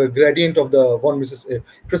of gradient of the von Mises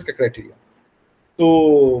Tresca criteria. তো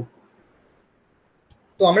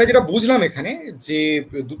তো আমরা যেটা বুঝলাম এখানে যে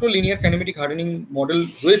দুটো linear kinematic hardening model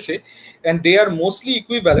রয়েছে, and they are mostly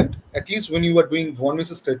equivalent, at least when you are doing von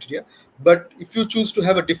Mises criteria. But if you choose to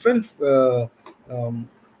have a different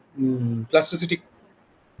plasticity,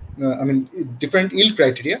 I mean different yield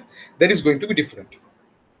criteria, that is going to be different.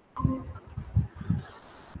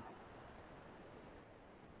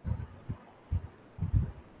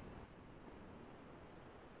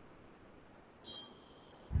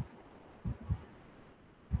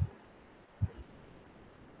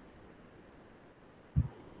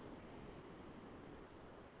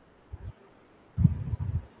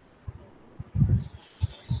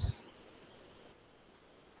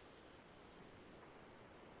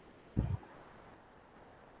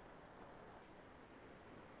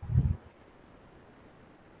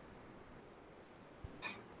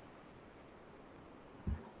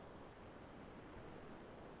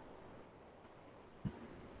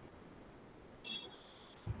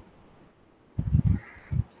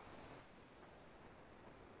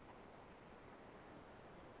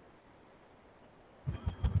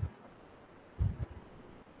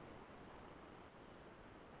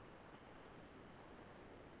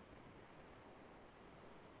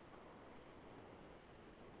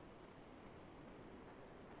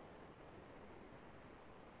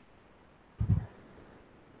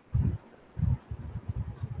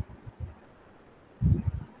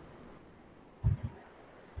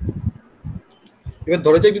 এবার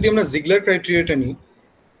ধরা যাক যদি আমরা জিগলার ক্রাইটেরিয়াটা নিই,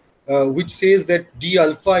 which says that d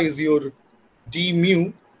alpha is your d mu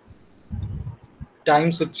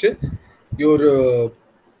times হচ্ছে your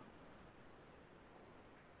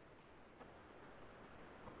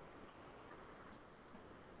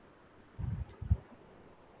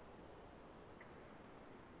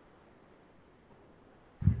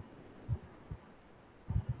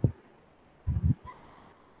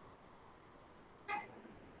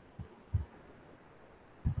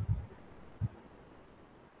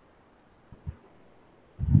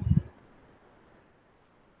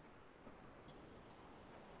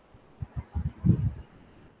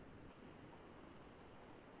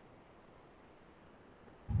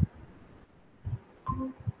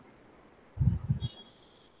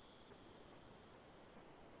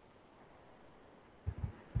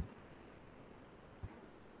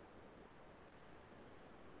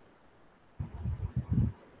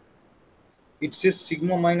it says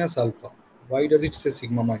sigma minus alpha. Why does it say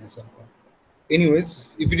sigma minus alpha?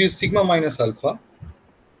 Anyways, if it is sigma minus alpha,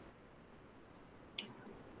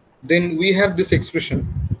 then we have this expression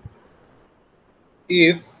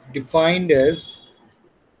if defined as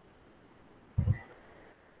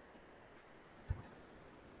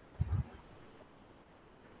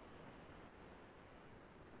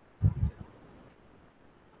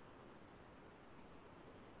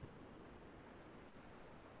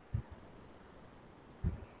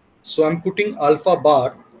so I'm putting alpha bar.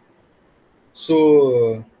 So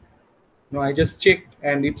no, I just checked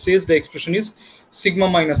and it says the expression is sigma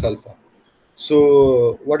minus alpha. So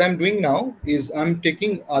what I'm doing now is I'm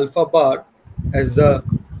taking alpha bar as the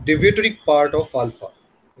deviatoric part of alpha.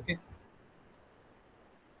 Okay.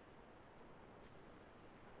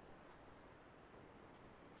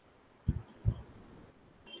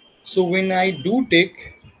 So when I do take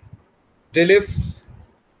del f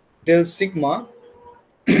del sigma,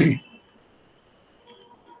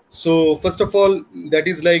 so first of all, that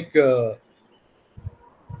is like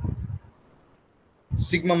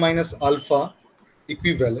sigma minus alpha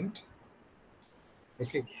equivalent.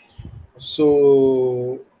 Okay. So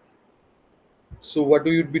what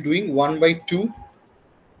do you be doing? 1/2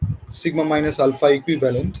 sigma minus alpha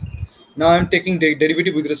equivalent. Now I'm taking the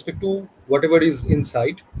derivative with respect to whatever is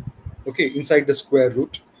inside. Okay, inside the square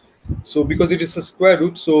root. So because it is a square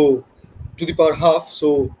root, so to the power half, so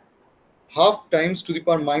half times to the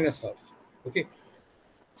power minus half. Okay.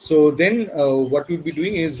 So then what we'll be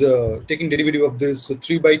doing is taking derivative of this. So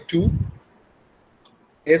 3/2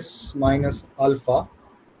 s minus alpha.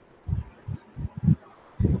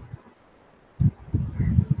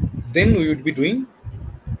 Then we would be doing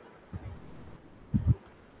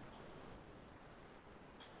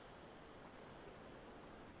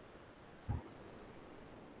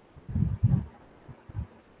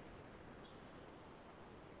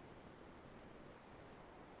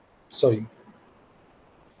sorry,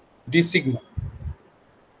 d sigma,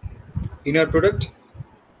 inner product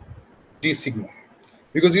d sigma,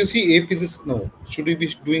 because you see f is no, should we be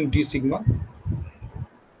doing d sigma?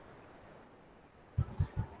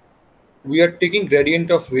 We are taking gradient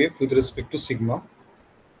of wave with respect to sigma.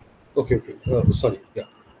 Okay, sorry, yeah,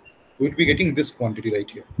 we'll be getting this quantity right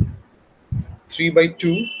here, 3 by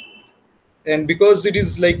 2. And because it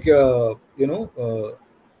is like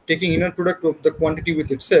taking inner product of the quantity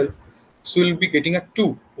with itself, so we'll be getting a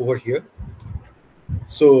 2 over here.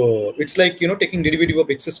 So it's like taking derivative of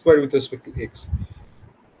x squared with respect to x.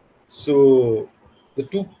 So the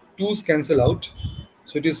two twos cancel out,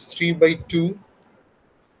 so it is 3 by 2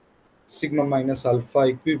 sigma minus alpha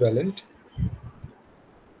equivalent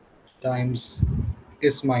times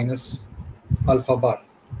s minus alpha bar.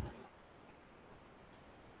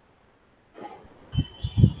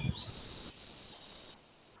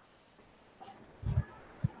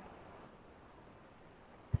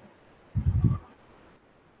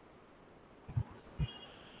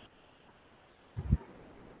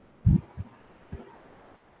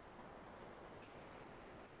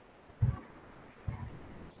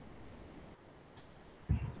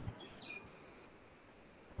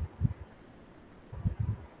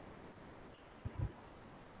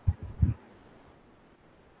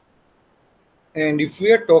 And if we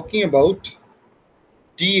are talking about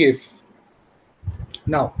df,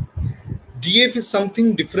 now df is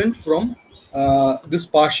something different from this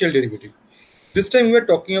partial derivative. This time we are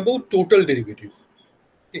talking about total derivative.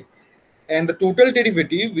 Okay. And the total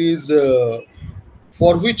derivative is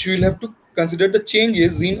for which you will have to consider the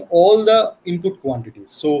changes in all the input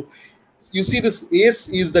quantities. So you see this S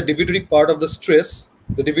is the deviatory part of the stress.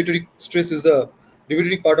 The deviatory stress is the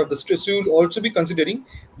deviatory part of the stress. So you will also be considering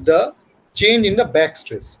the change in the back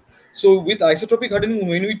stress. So with isotropic hardening,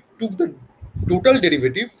 when we took the total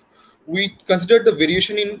derivative, we considered the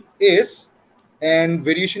variation in S and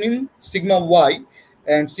variation in sigma y,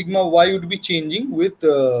 and sigma y would be changing with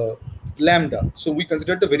lambda. So we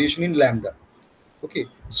considered the variation in lambda. Okay,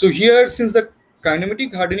 so here, since the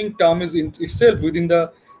kinematic hardening term is in itself within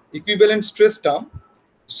the equivalent stress term,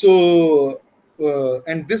 so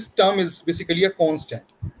and this term is basically a constant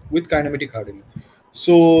with kinematic hardening.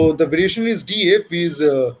 So the variation is df is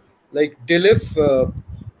like del f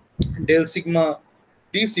del sigma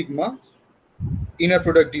d sigma inner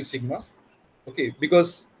product d sigma. Okay,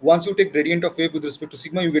 because once you take gradient of f with respect to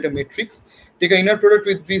sigma, you get a matrix. Take an inner product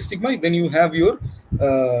with d sigma, then you have your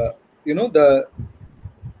you know the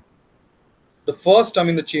first term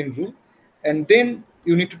in the chain rule, and then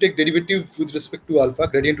you need to take derivative with respect to alpha,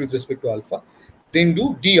 gradient with respect to alpha, then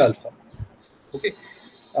do d alpha. Okay,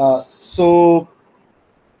 so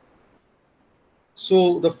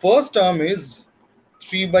the first term is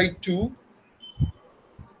 3 by 2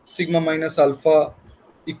 sigma minus alpha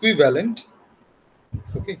equivalent.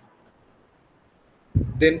 Okay,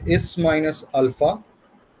 then s minus alpha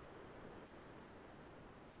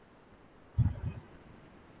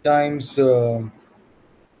times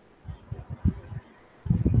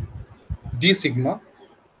d sigma,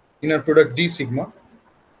 inner product d sigma,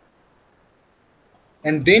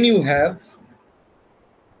 and then you have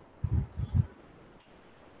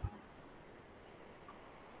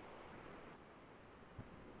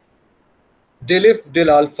del f del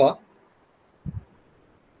alpha,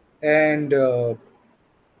 and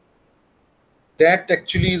that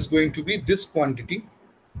actually is going to be this quantity.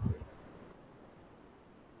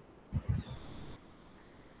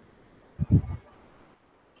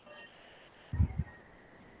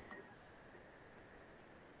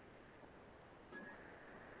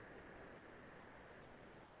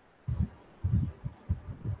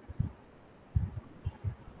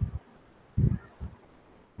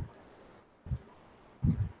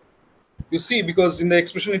 You see, because in the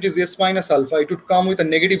expression it is s minus alpha, it would come with a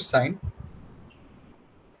negative sign,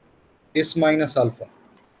 s minus alpha.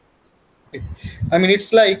 Okay. I mean,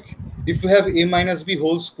 it's like if you have a minus b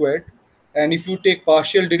whole squared, and if you take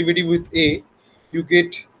partial derivative with a, you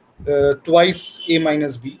get twice a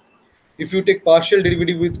minus b. If you take partial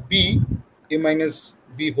derivative with b, a minus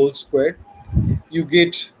b whole squared, you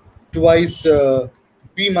get twice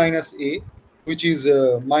b minus a, which is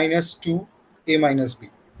minus 2 a minus b.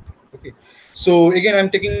 Okay, so again I'm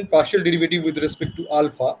taking partial derivative with respect to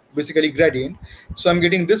alpha, basically gradient, so I'm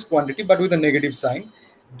getting this quantity but with a negative sign,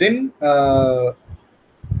 then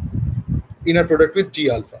inner product with g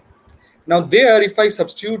alpha. Now there, if I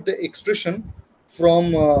substitute the expression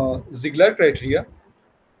from Ziegler criteria,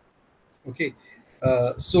 okay,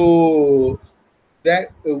 so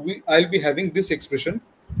that I'll be having this expression.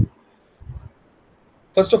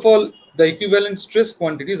 First of all, the equivalent stress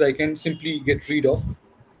quantities I can simply get rid of,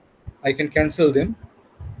 I can cancel them.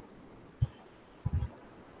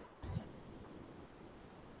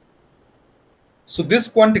 So this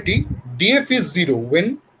quantity df is 0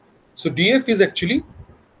 when, so df is actually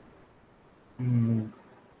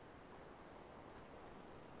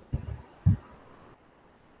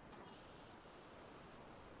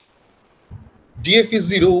df is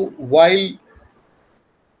 0 while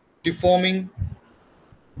deforming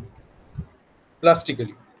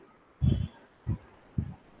plastically,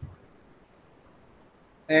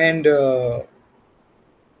 and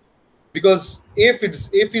because f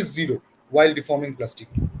is 0 while deforming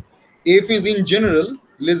plastically, f is in general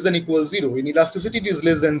less than equal 0. In elasticity it is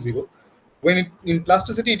less than 0. When in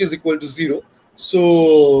plasticity it is equal to 0.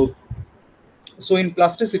 So in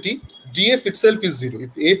plasticity df itself is 0.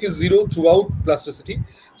 If f is 0 throughout plasticity,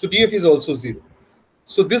 so df is also 0.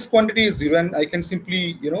 So this quantity is 0, and I can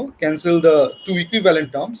simply cancel the two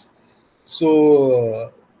equivalent terms.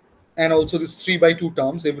 So and also this 3 by 2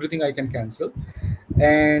 terms, everything I can cancel,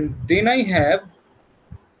 and then I have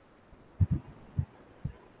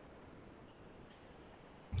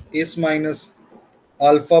s minus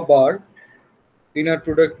alpha bar inner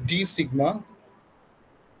product d sigma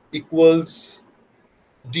equals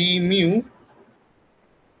d mu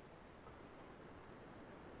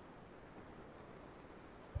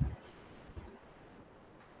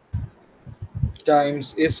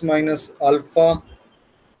times s minus alpha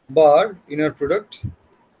bar inner product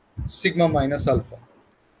sigma minus alpha.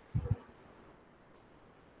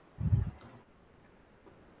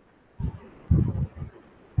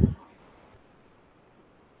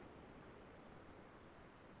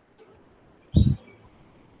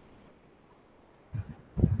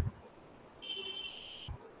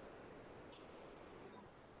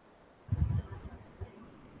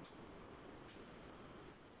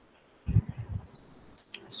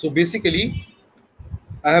 So basically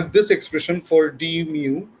I have this expression for d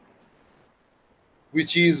mu,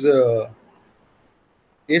 which is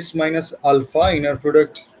s minus alpha inner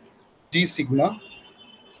product d sigma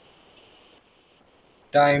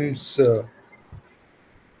times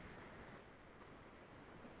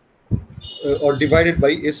or divided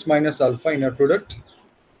by s minus alpha inner product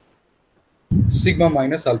sigma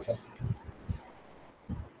minus alpha.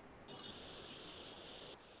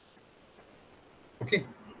 Okay.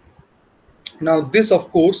 Now this,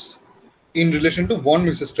 of course, in relation to von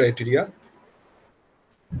Mises criteria,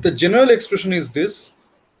 the general expression is this: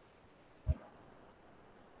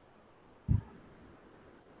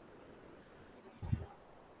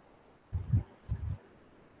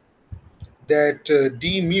 that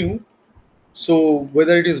d mu, so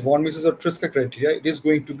whether it is von Mises or Triska criteria, it is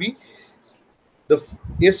going to be the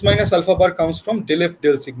s minus alpha bar comes from del f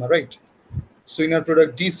del sigma, right? So inner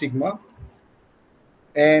product d sigma,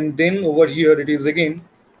 and then over here it is again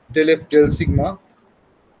del f del sigma,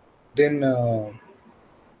 then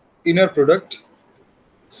inner product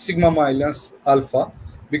sigma minus alpha,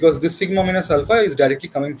 because this sigma minus alpha is directly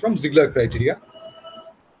coming from Ziegler criteria.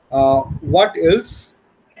 What else?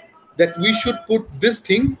 That we should put this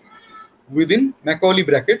thing within Macaulay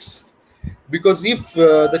brackets, because if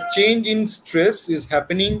the change in stress is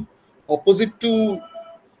happening opposite to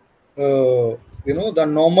the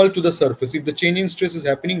normal to the surface, if the change in stress is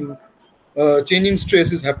happening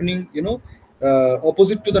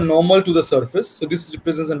opposite to the normal to the surface, so this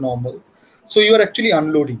represents a normal, so you are actually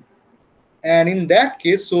unloading. And in that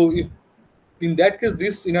case, so if in that case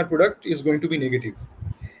this inner product is going to be negative,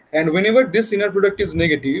 and whenever this inner product is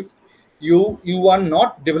negative, you are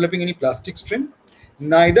not developing any plastic strain,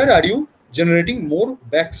 neither are you generating more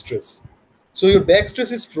back stress. So your back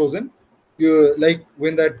stress is frozen, you like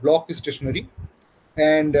when that block is stationary,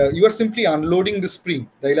 and you are simply unloading the spring,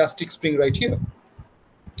 the elastic spring right here.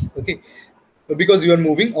 Okay, because you are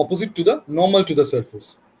moving opposite to the normal to the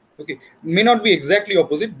surface. Okay, may not be exactly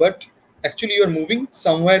opposite, but actually you are moving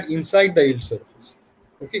somewhere inside the yield surface.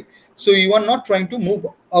 Okay, so you are not trying to move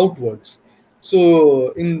outwards.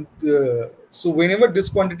 So so whenever this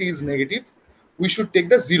quantity is negative, we should take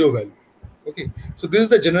the zero value. Okay, so this is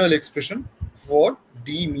the general expression for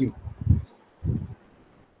d mu.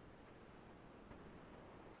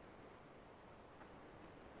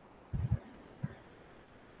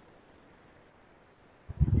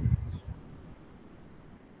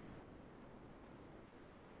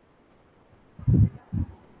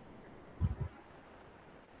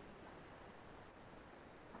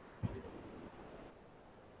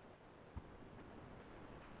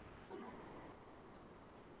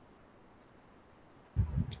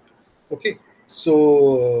 Okay,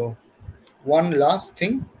 so one last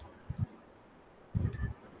thing.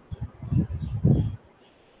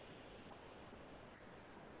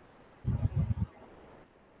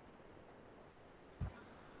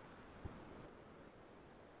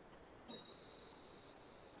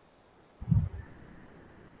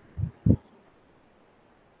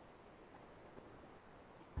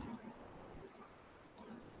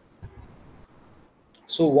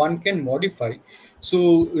 So one can modify.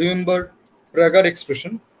 So remember, Prager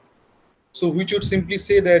expression. So which would simply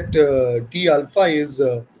say that d alpha is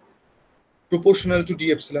proportional to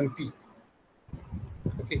d epsilon p.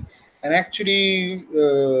 Okay, and actually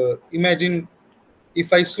imagine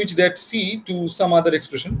if I switch that c to some other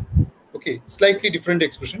expression, okay, slightly different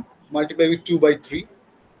expression, multiply with 2 by 3.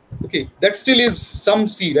 Okay, that still is some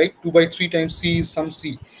c, right? 2 by 3 times c is some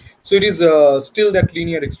c. So it is still that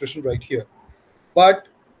linear expression right here. But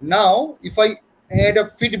now if I add a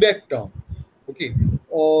feedback term, okay,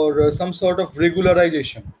 or some sort of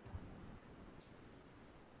regularization,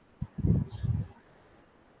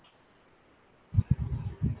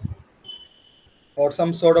 or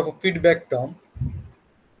some sort of a feedback term,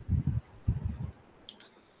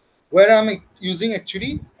 where I'm using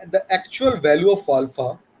actually the actual value of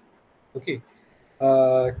alpha, okay,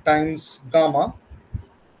 times gamma.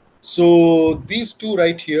 So these two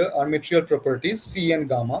right here are material properties, C and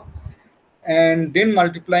gamma, and then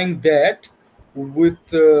multiplying that with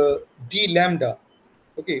d lambda.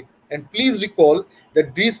 Okay, and please recall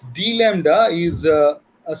that this d lambda is a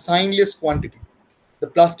signless quantity. The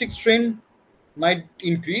plastic strain might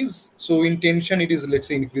increase, so in tension it is, let's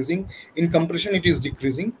say, increasing, in compression it is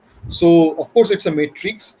decreasing. So of course it's a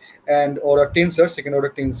matrix, and or a tensor, second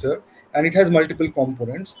order tensor, and it has multiple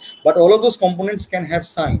components, but all of those components can have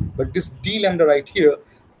sign, but this d lambda right here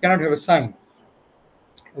cannot have a sign.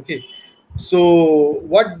 Okay, so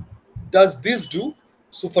what does this do?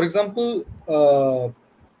 So for example,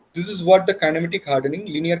 this is what the kinematic hardening,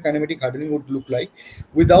 linear kinematic hardening would look like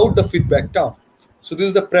without the feedback term. So this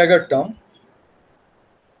is the Prager term.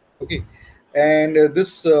 Okay, and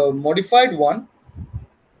this modified one,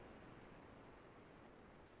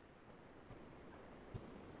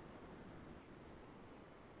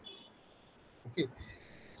 okay,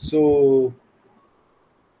 so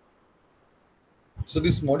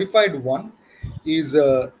this modified one is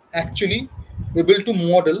actually able to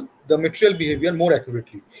model the material behavior more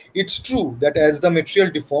accurately. It's true that as the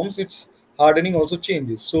material deforms, its hardening also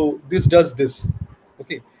changes. So this does this.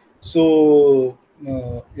 Okay, so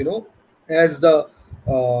as the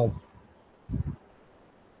uh,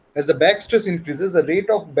 back stress increases, the rate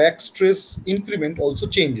of back stress increment also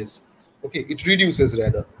changes. Okay, it reduces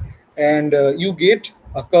rather, and you get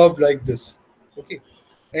a curve like this. Okay,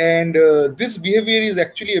 and this behavior is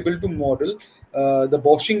actually able to model the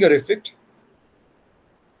Boschinger effect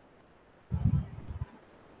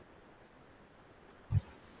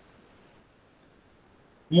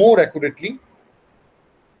more accurately.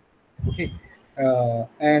 Okay,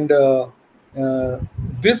 and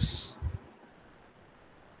this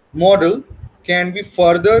model can be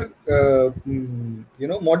further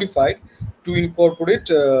modified to incorporate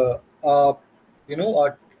a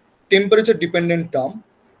temperature dependent term,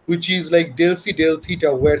 which is like del c del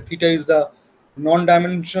theta, where theta is the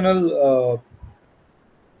non-dimensional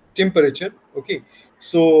temperature. Okay,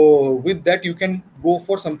 so with that you can go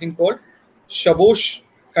for something called Chabot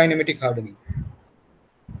kinematic hardening.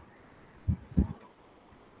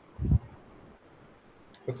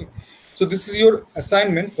 Okay, so this is your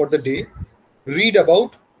assignment for the day. Read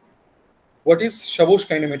about what is Chabot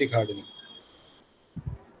kinematic hardening.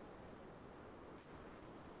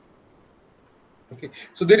 Okay,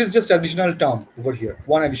 so there is just additional term over here,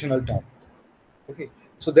 one additional term. Okay,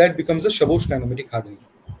 so that becomes a Chabot kinematic hardening.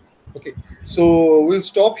 Okay, so we'll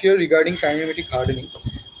stop here regarding kinematic hardening,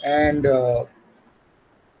 and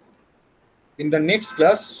in the next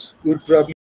class we'll probably